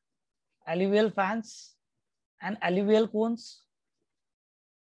 बरोबर का? Alluvial fans and alluvial cones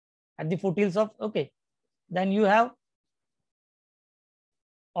at the foothills of, okay. Then you have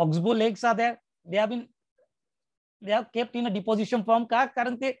oxbow lakes are there. They have kept in a deposition form का?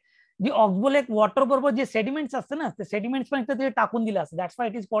 कारण ते जे oxbow lake water बरोबर जे sediments असते ना, ते sediments पण ते टाकून दिलं असतं. That's why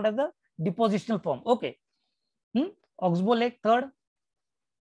it is called as the depositional form. Okay. Oxbow lake third.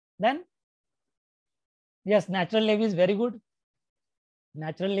 Then, yes, natural levees, very good.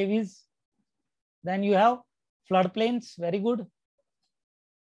 Natural levees. Then you have floodplains, very good.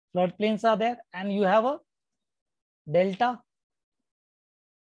 Floodplains are there, and you have a delta,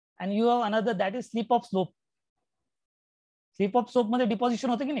 and you have another that is slip of slope. Slip of slope मध्ये deposition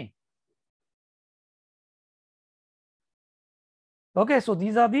होते की नाही? Okay, so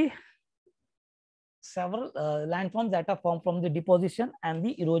these are the several landforms that are formed from the deposition and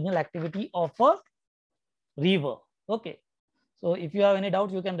the erosional activity of a river. Okay, so if you have any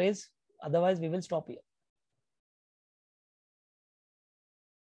doubts, you can raise. Otherwise, we will stop here.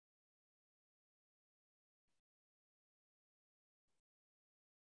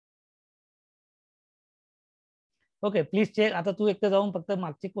 Okay please check. आता तू एक तर जाऊन फक्त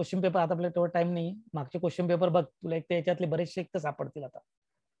मागचे question paper, आता आपल्याला तेवढा टाइम नाही, मागचे क्वेश्चन पेपर बघ. तुला एक त्याच्यातले बरेचसे एक तर सापडतील आता.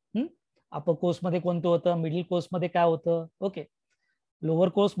 अपर कोर्स मध्ये कोणतं होतं, मिडल कोर्स मध्ये काय होतं. ओके, लोअर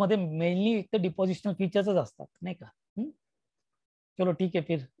कोर्स मध्ये मेनली एक तर डिपॉझिशनल फीचर्स असतात नाही का. चलो ठीक आहे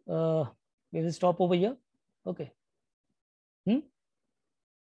फिर we will stop over here. Okay.